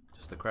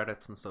 Just the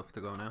credits and stuff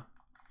to go now.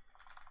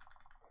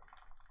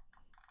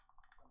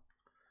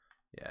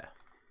 Yeah.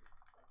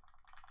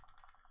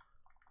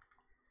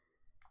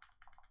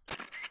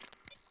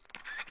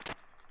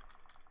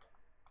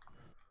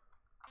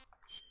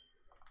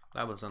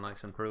 That was a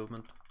nice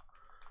improvement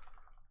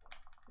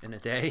in a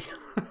day.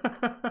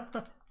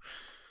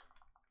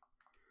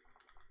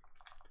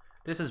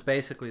 This is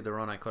basically the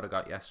run I could have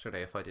got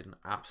yesterday if I didn't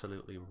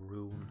absolutely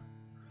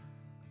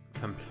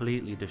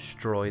completely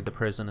destroy the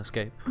prison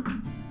escape.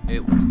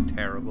 It was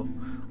terrible.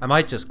 I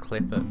might just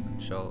clip it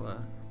and show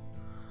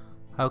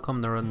how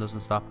come the run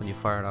doesn't stop when you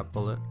fire that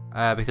bullet.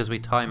 Because we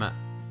time it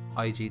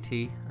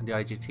IGT, and the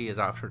IGT is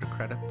after the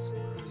credits.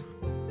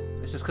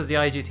 It's just because the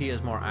IGT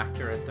is more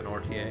accurate than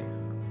RTA.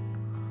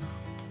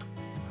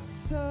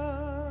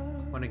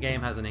 When a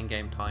game has an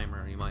in-game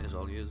timer, you might as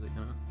well use it,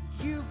 you know?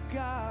 You've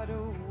got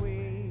a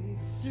way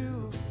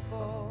to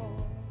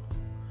fall.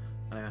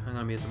 Anyway, I'm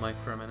gonna mute the mic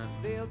for a minute.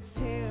 They'll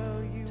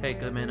tell you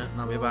Take a minute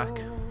and I'll be back.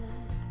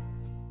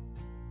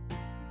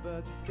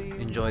 but they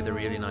Enjoy the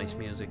really nice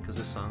music because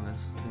this song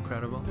is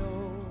incredible.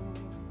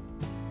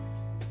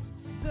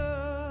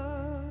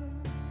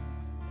 Son,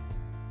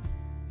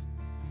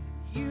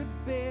 you'd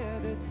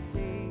better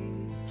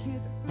take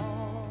it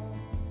all.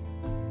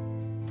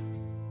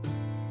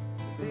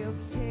 They'll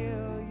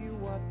tell you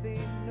what they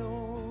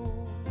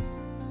know,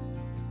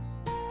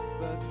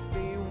 but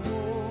they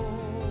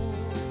won't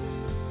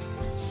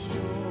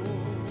show.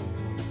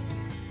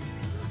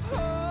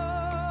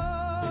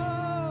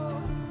 Oh,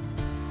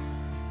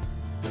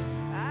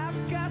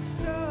 I've got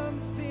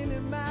something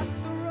in my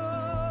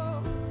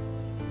throat.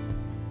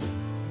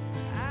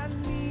 I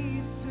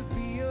need to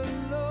be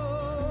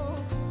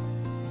alone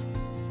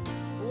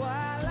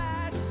while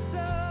I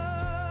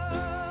suffer.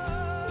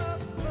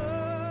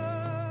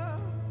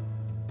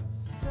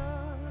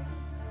 Son,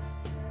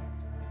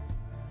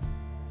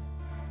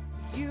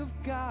 you've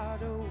got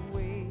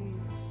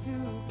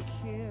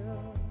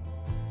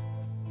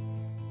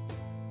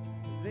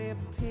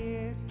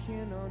they're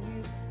picking on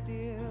you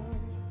still,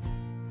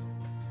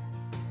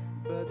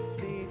 but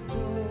they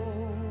don't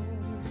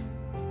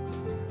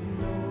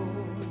know.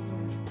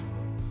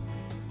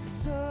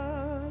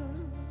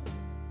 Son,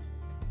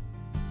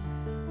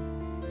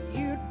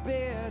 you'd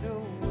better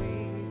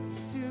wait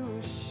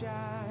to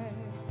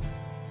shine.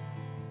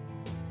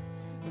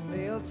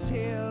 They'll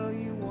tell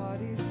you what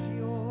is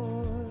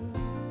yours,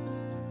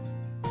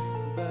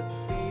 but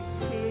they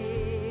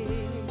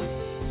take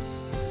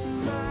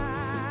mine.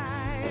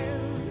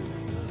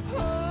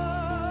 Oh,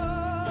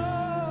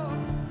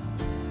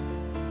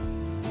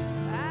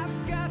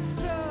 I've got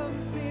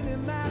something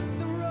in my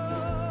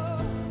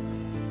throat.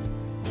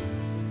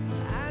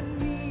 I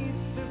need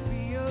to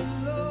be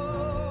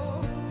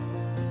alone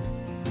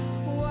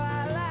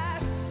while I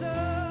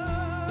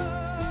suffer.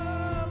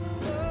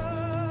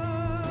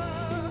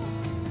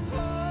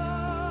 Oh,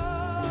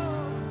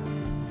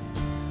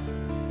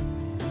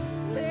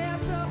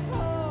 there's a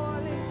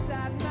hole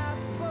inside my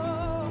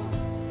bones.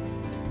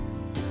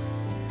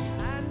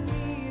 I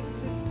need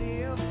to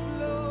stay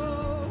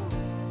afloat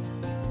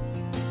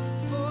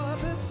for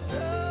the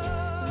summer,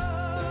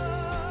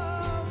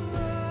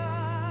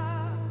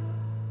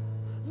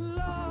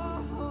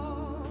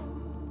 Lord.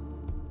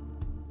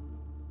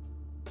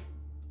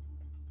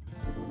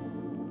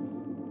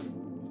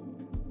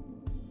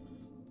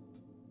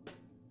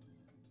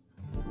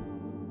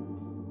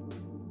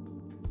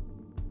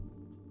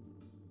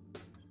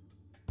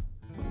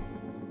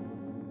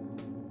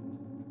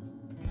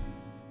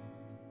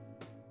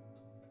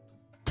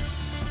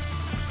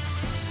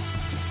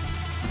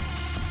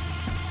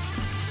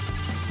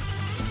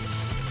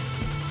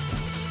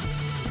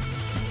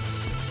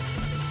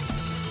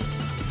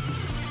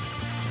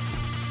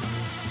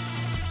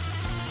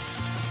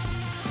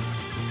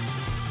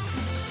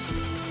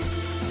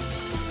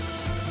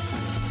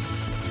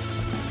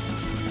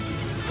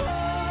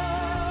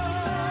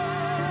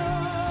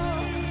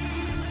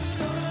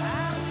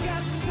 I've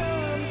got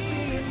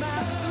something in my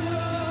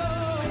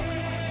throat.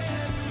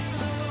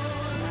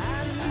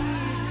 I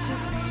need to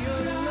be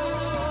alone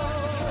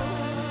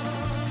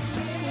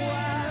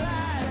while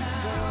I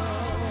suffer.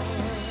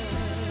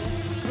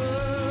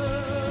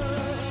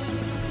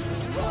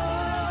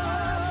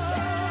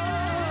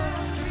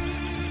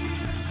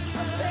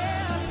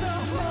 There's a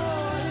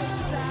hole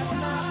inside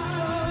my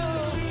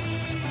bones.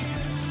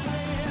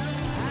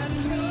 I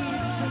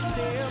need to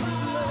stay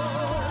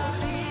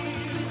afloat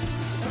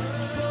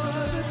for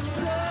the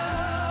summer.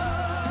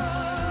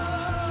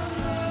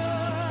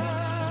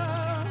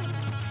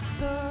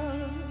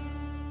 Son,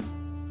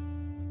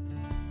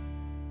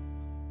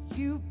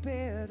 you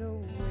better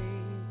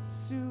wait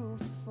to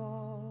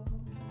fall.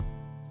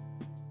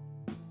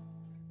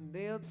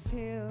 They'll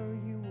tell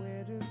you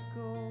where to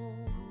go,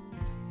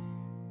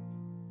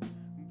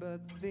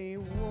 but they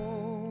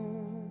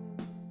won't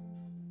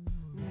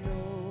know.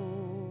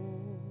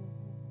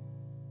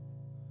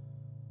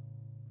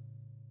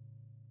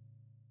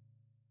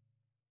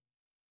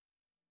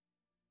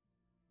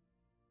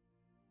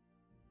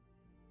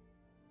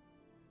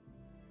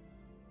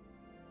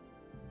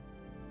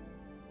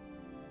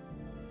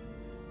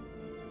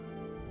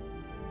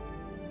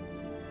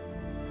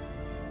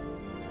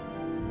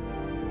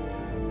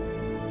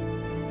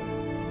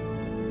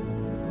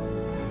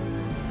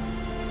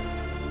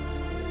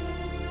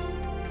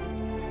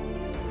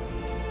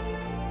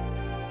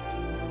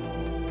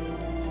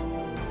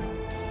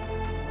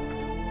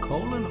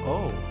 Colon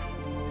O.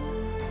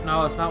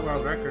 No, it's not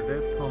world record,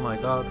 dude. Oh my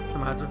god,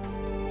 imagine.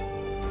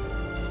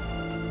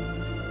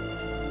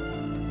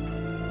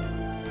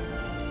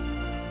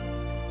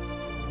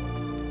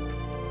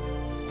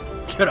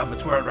 Shut up,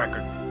 it's world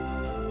record.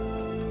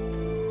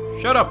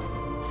 Shut up!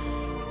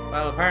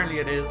 Well, apparently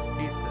it is.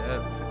 He's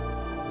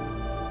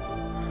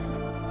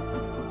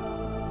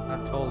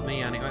that told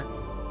me anyway.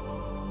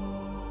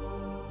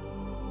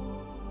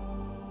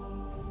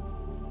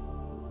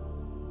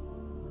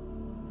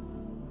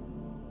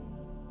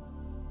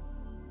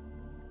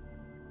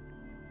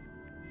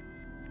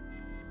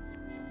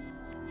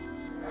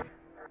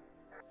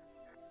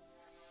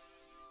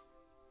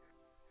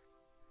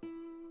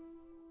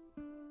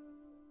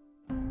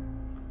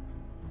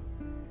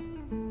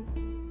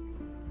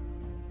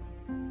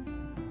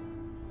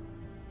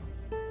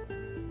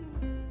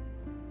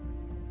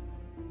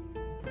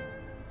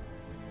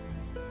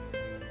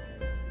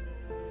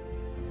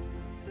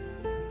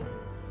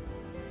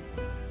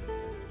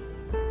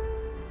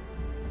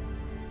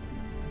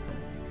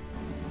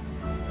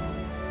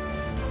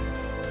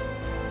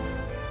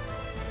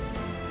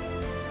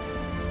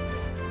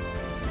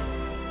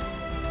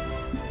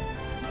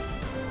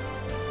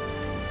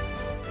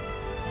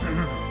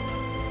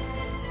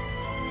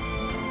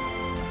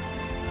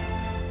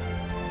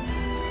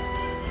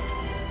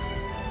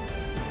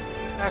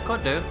 I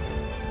could do.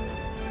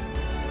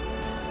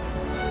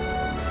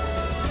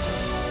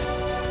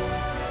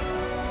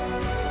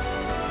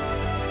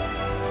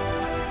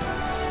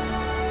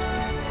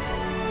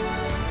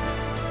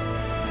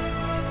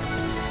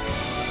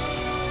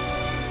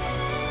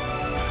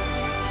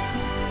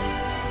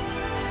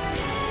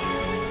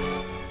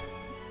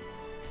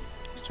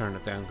 turn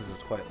it down because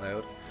it's quite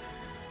loud.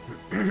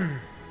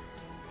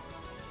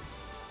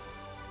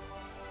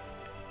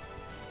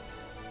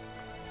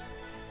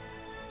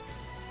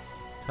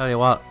 Tell you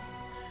what,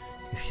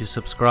 if you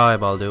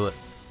subscribe, I'll do it.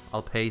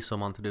 I'll pay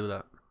someone to do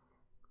that.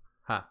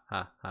 Ha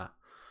ha ha.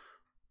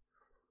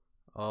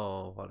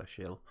 Oh, what a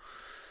shill.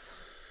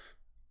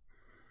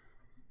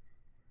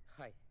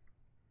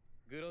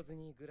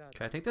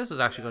 Okay, I think this is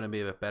actually going to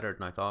be a bit better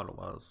than I thought it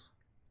was.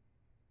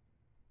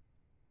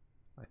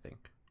 I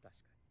think.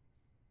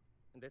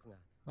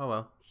 Oh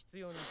well.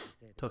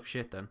 Tough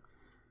shit then.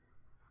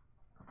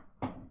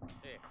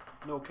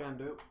 No can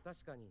do.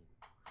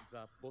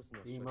 The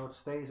emote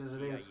stays as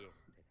it is.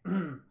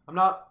 I'm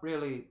not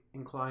really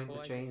inclined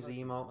to change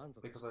the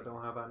emote because I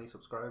don't have any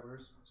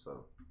subscribers,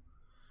 so.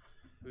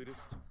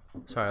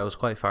 Sorry, I was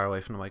quite far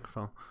away from the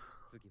microphone.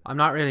 I'm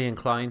not really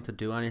inclined to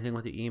do anything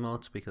with the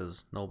emotes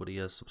because nobody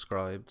has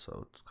subscribed,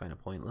 so it's kind of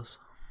pointless.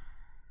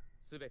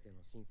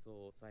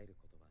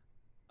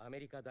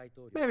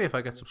 Maybe if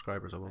I get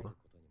subscribers I will though.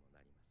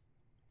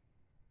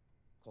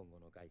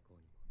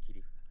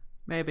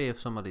 Maybe if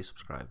somebody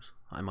subscribes,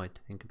 I might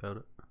think about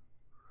it.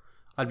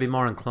 I'd be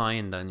more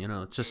inclined then, you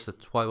know, it's just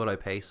that why would I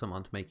pay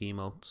someone to make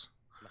emotes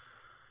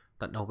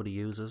that nobody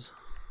uses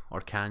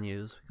or can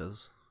use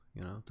because,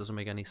 you know, it doesn't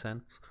make any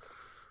sense.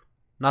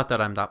 Not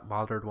that I'm that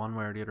bothered one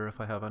way or the other if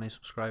I have any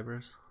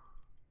subscribers.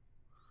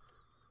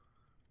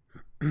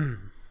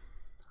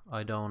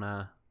 I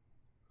don't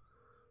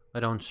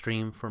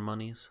stream for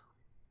monies.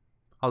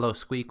 Although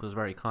Squeak was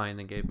very kind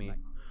and gave me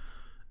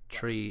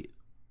 $3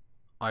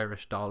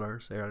 Irish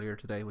earlier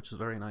today, which is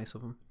very nice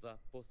of him.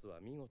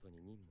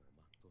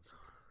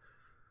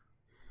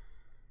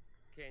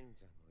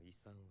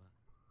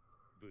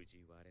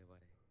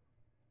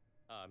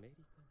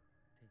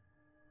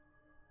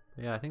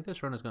 Yeah, I think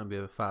this run is going to be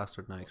a bit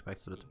faster than I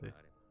expected it to be.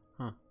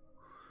 Huh.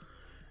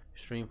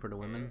 Stream for the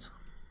women's.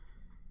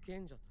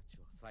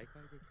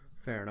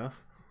 Fair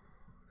enough.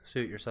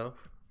 Suit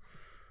yourself.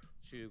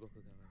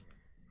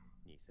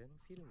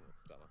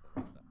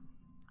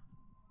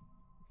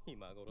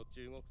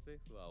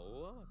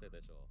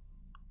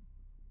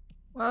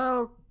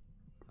 Well,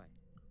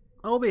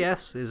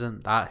 OBS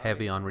isn't that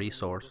heavy on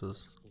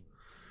resources.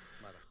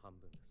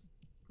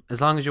 As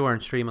long as you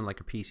weren't streaming like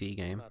a PC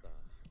game.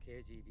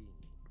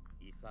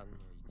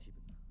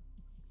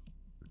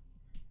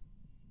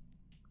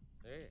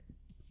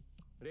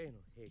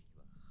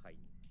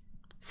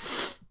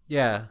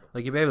 Yeah,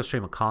 like you'd be able to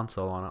stream a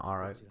console on it,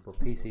 alright, but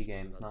PC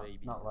games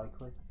not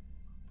likely.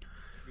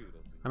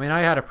 I mean, I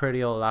had a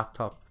pretty old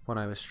laptop when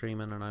I was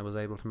streaming and I was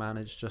able to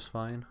manage just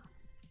fine.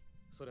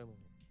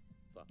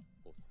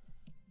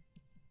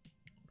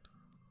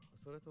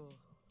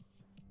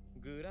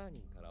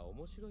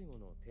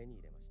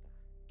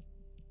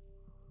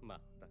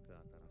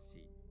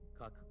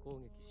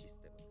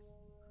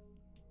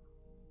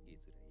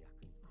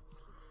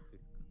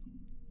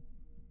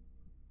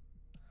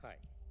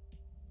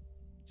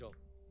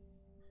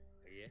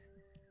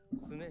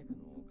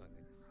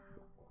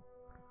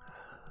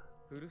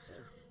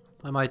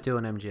 I might do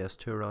an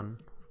MGS2 run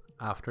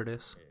after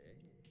this.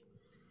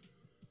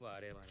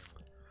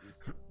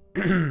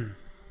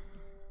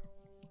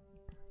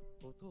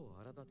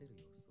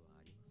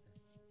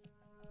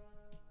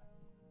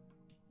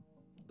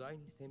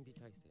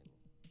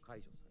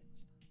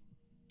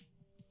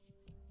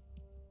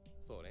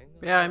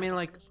 Yeah, I mean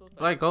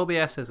like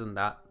OBS isn't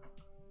that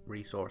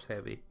resource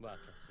heavy,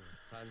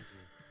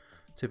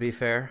 to be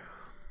fair.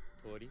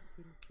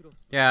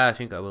 Yeah, I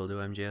think I will do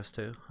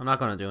MGS2. I'm not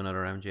going to do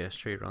another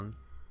MGS3 run.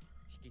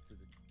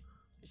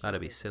 That'd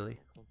be silly.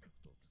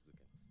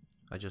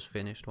 I just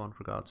finished one,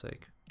 for God's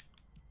sake.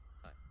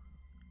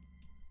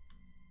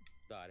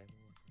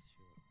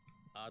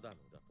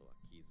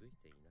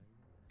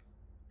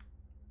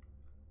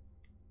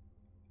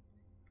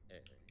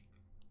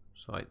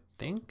 So I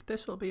think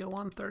this will be a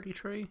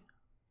 133.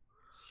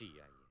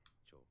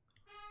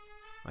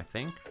 I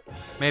think.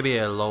 Maybe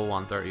a low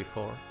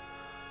 134.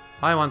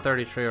 High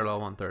 133 or low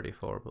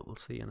 134, but we'll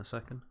see in a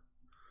second.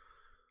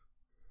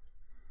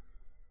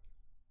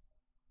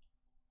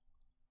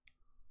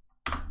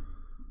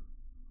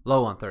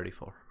 Low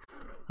 134.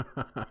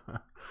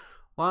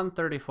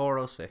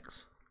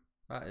 134.06.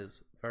 That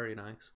is very nice.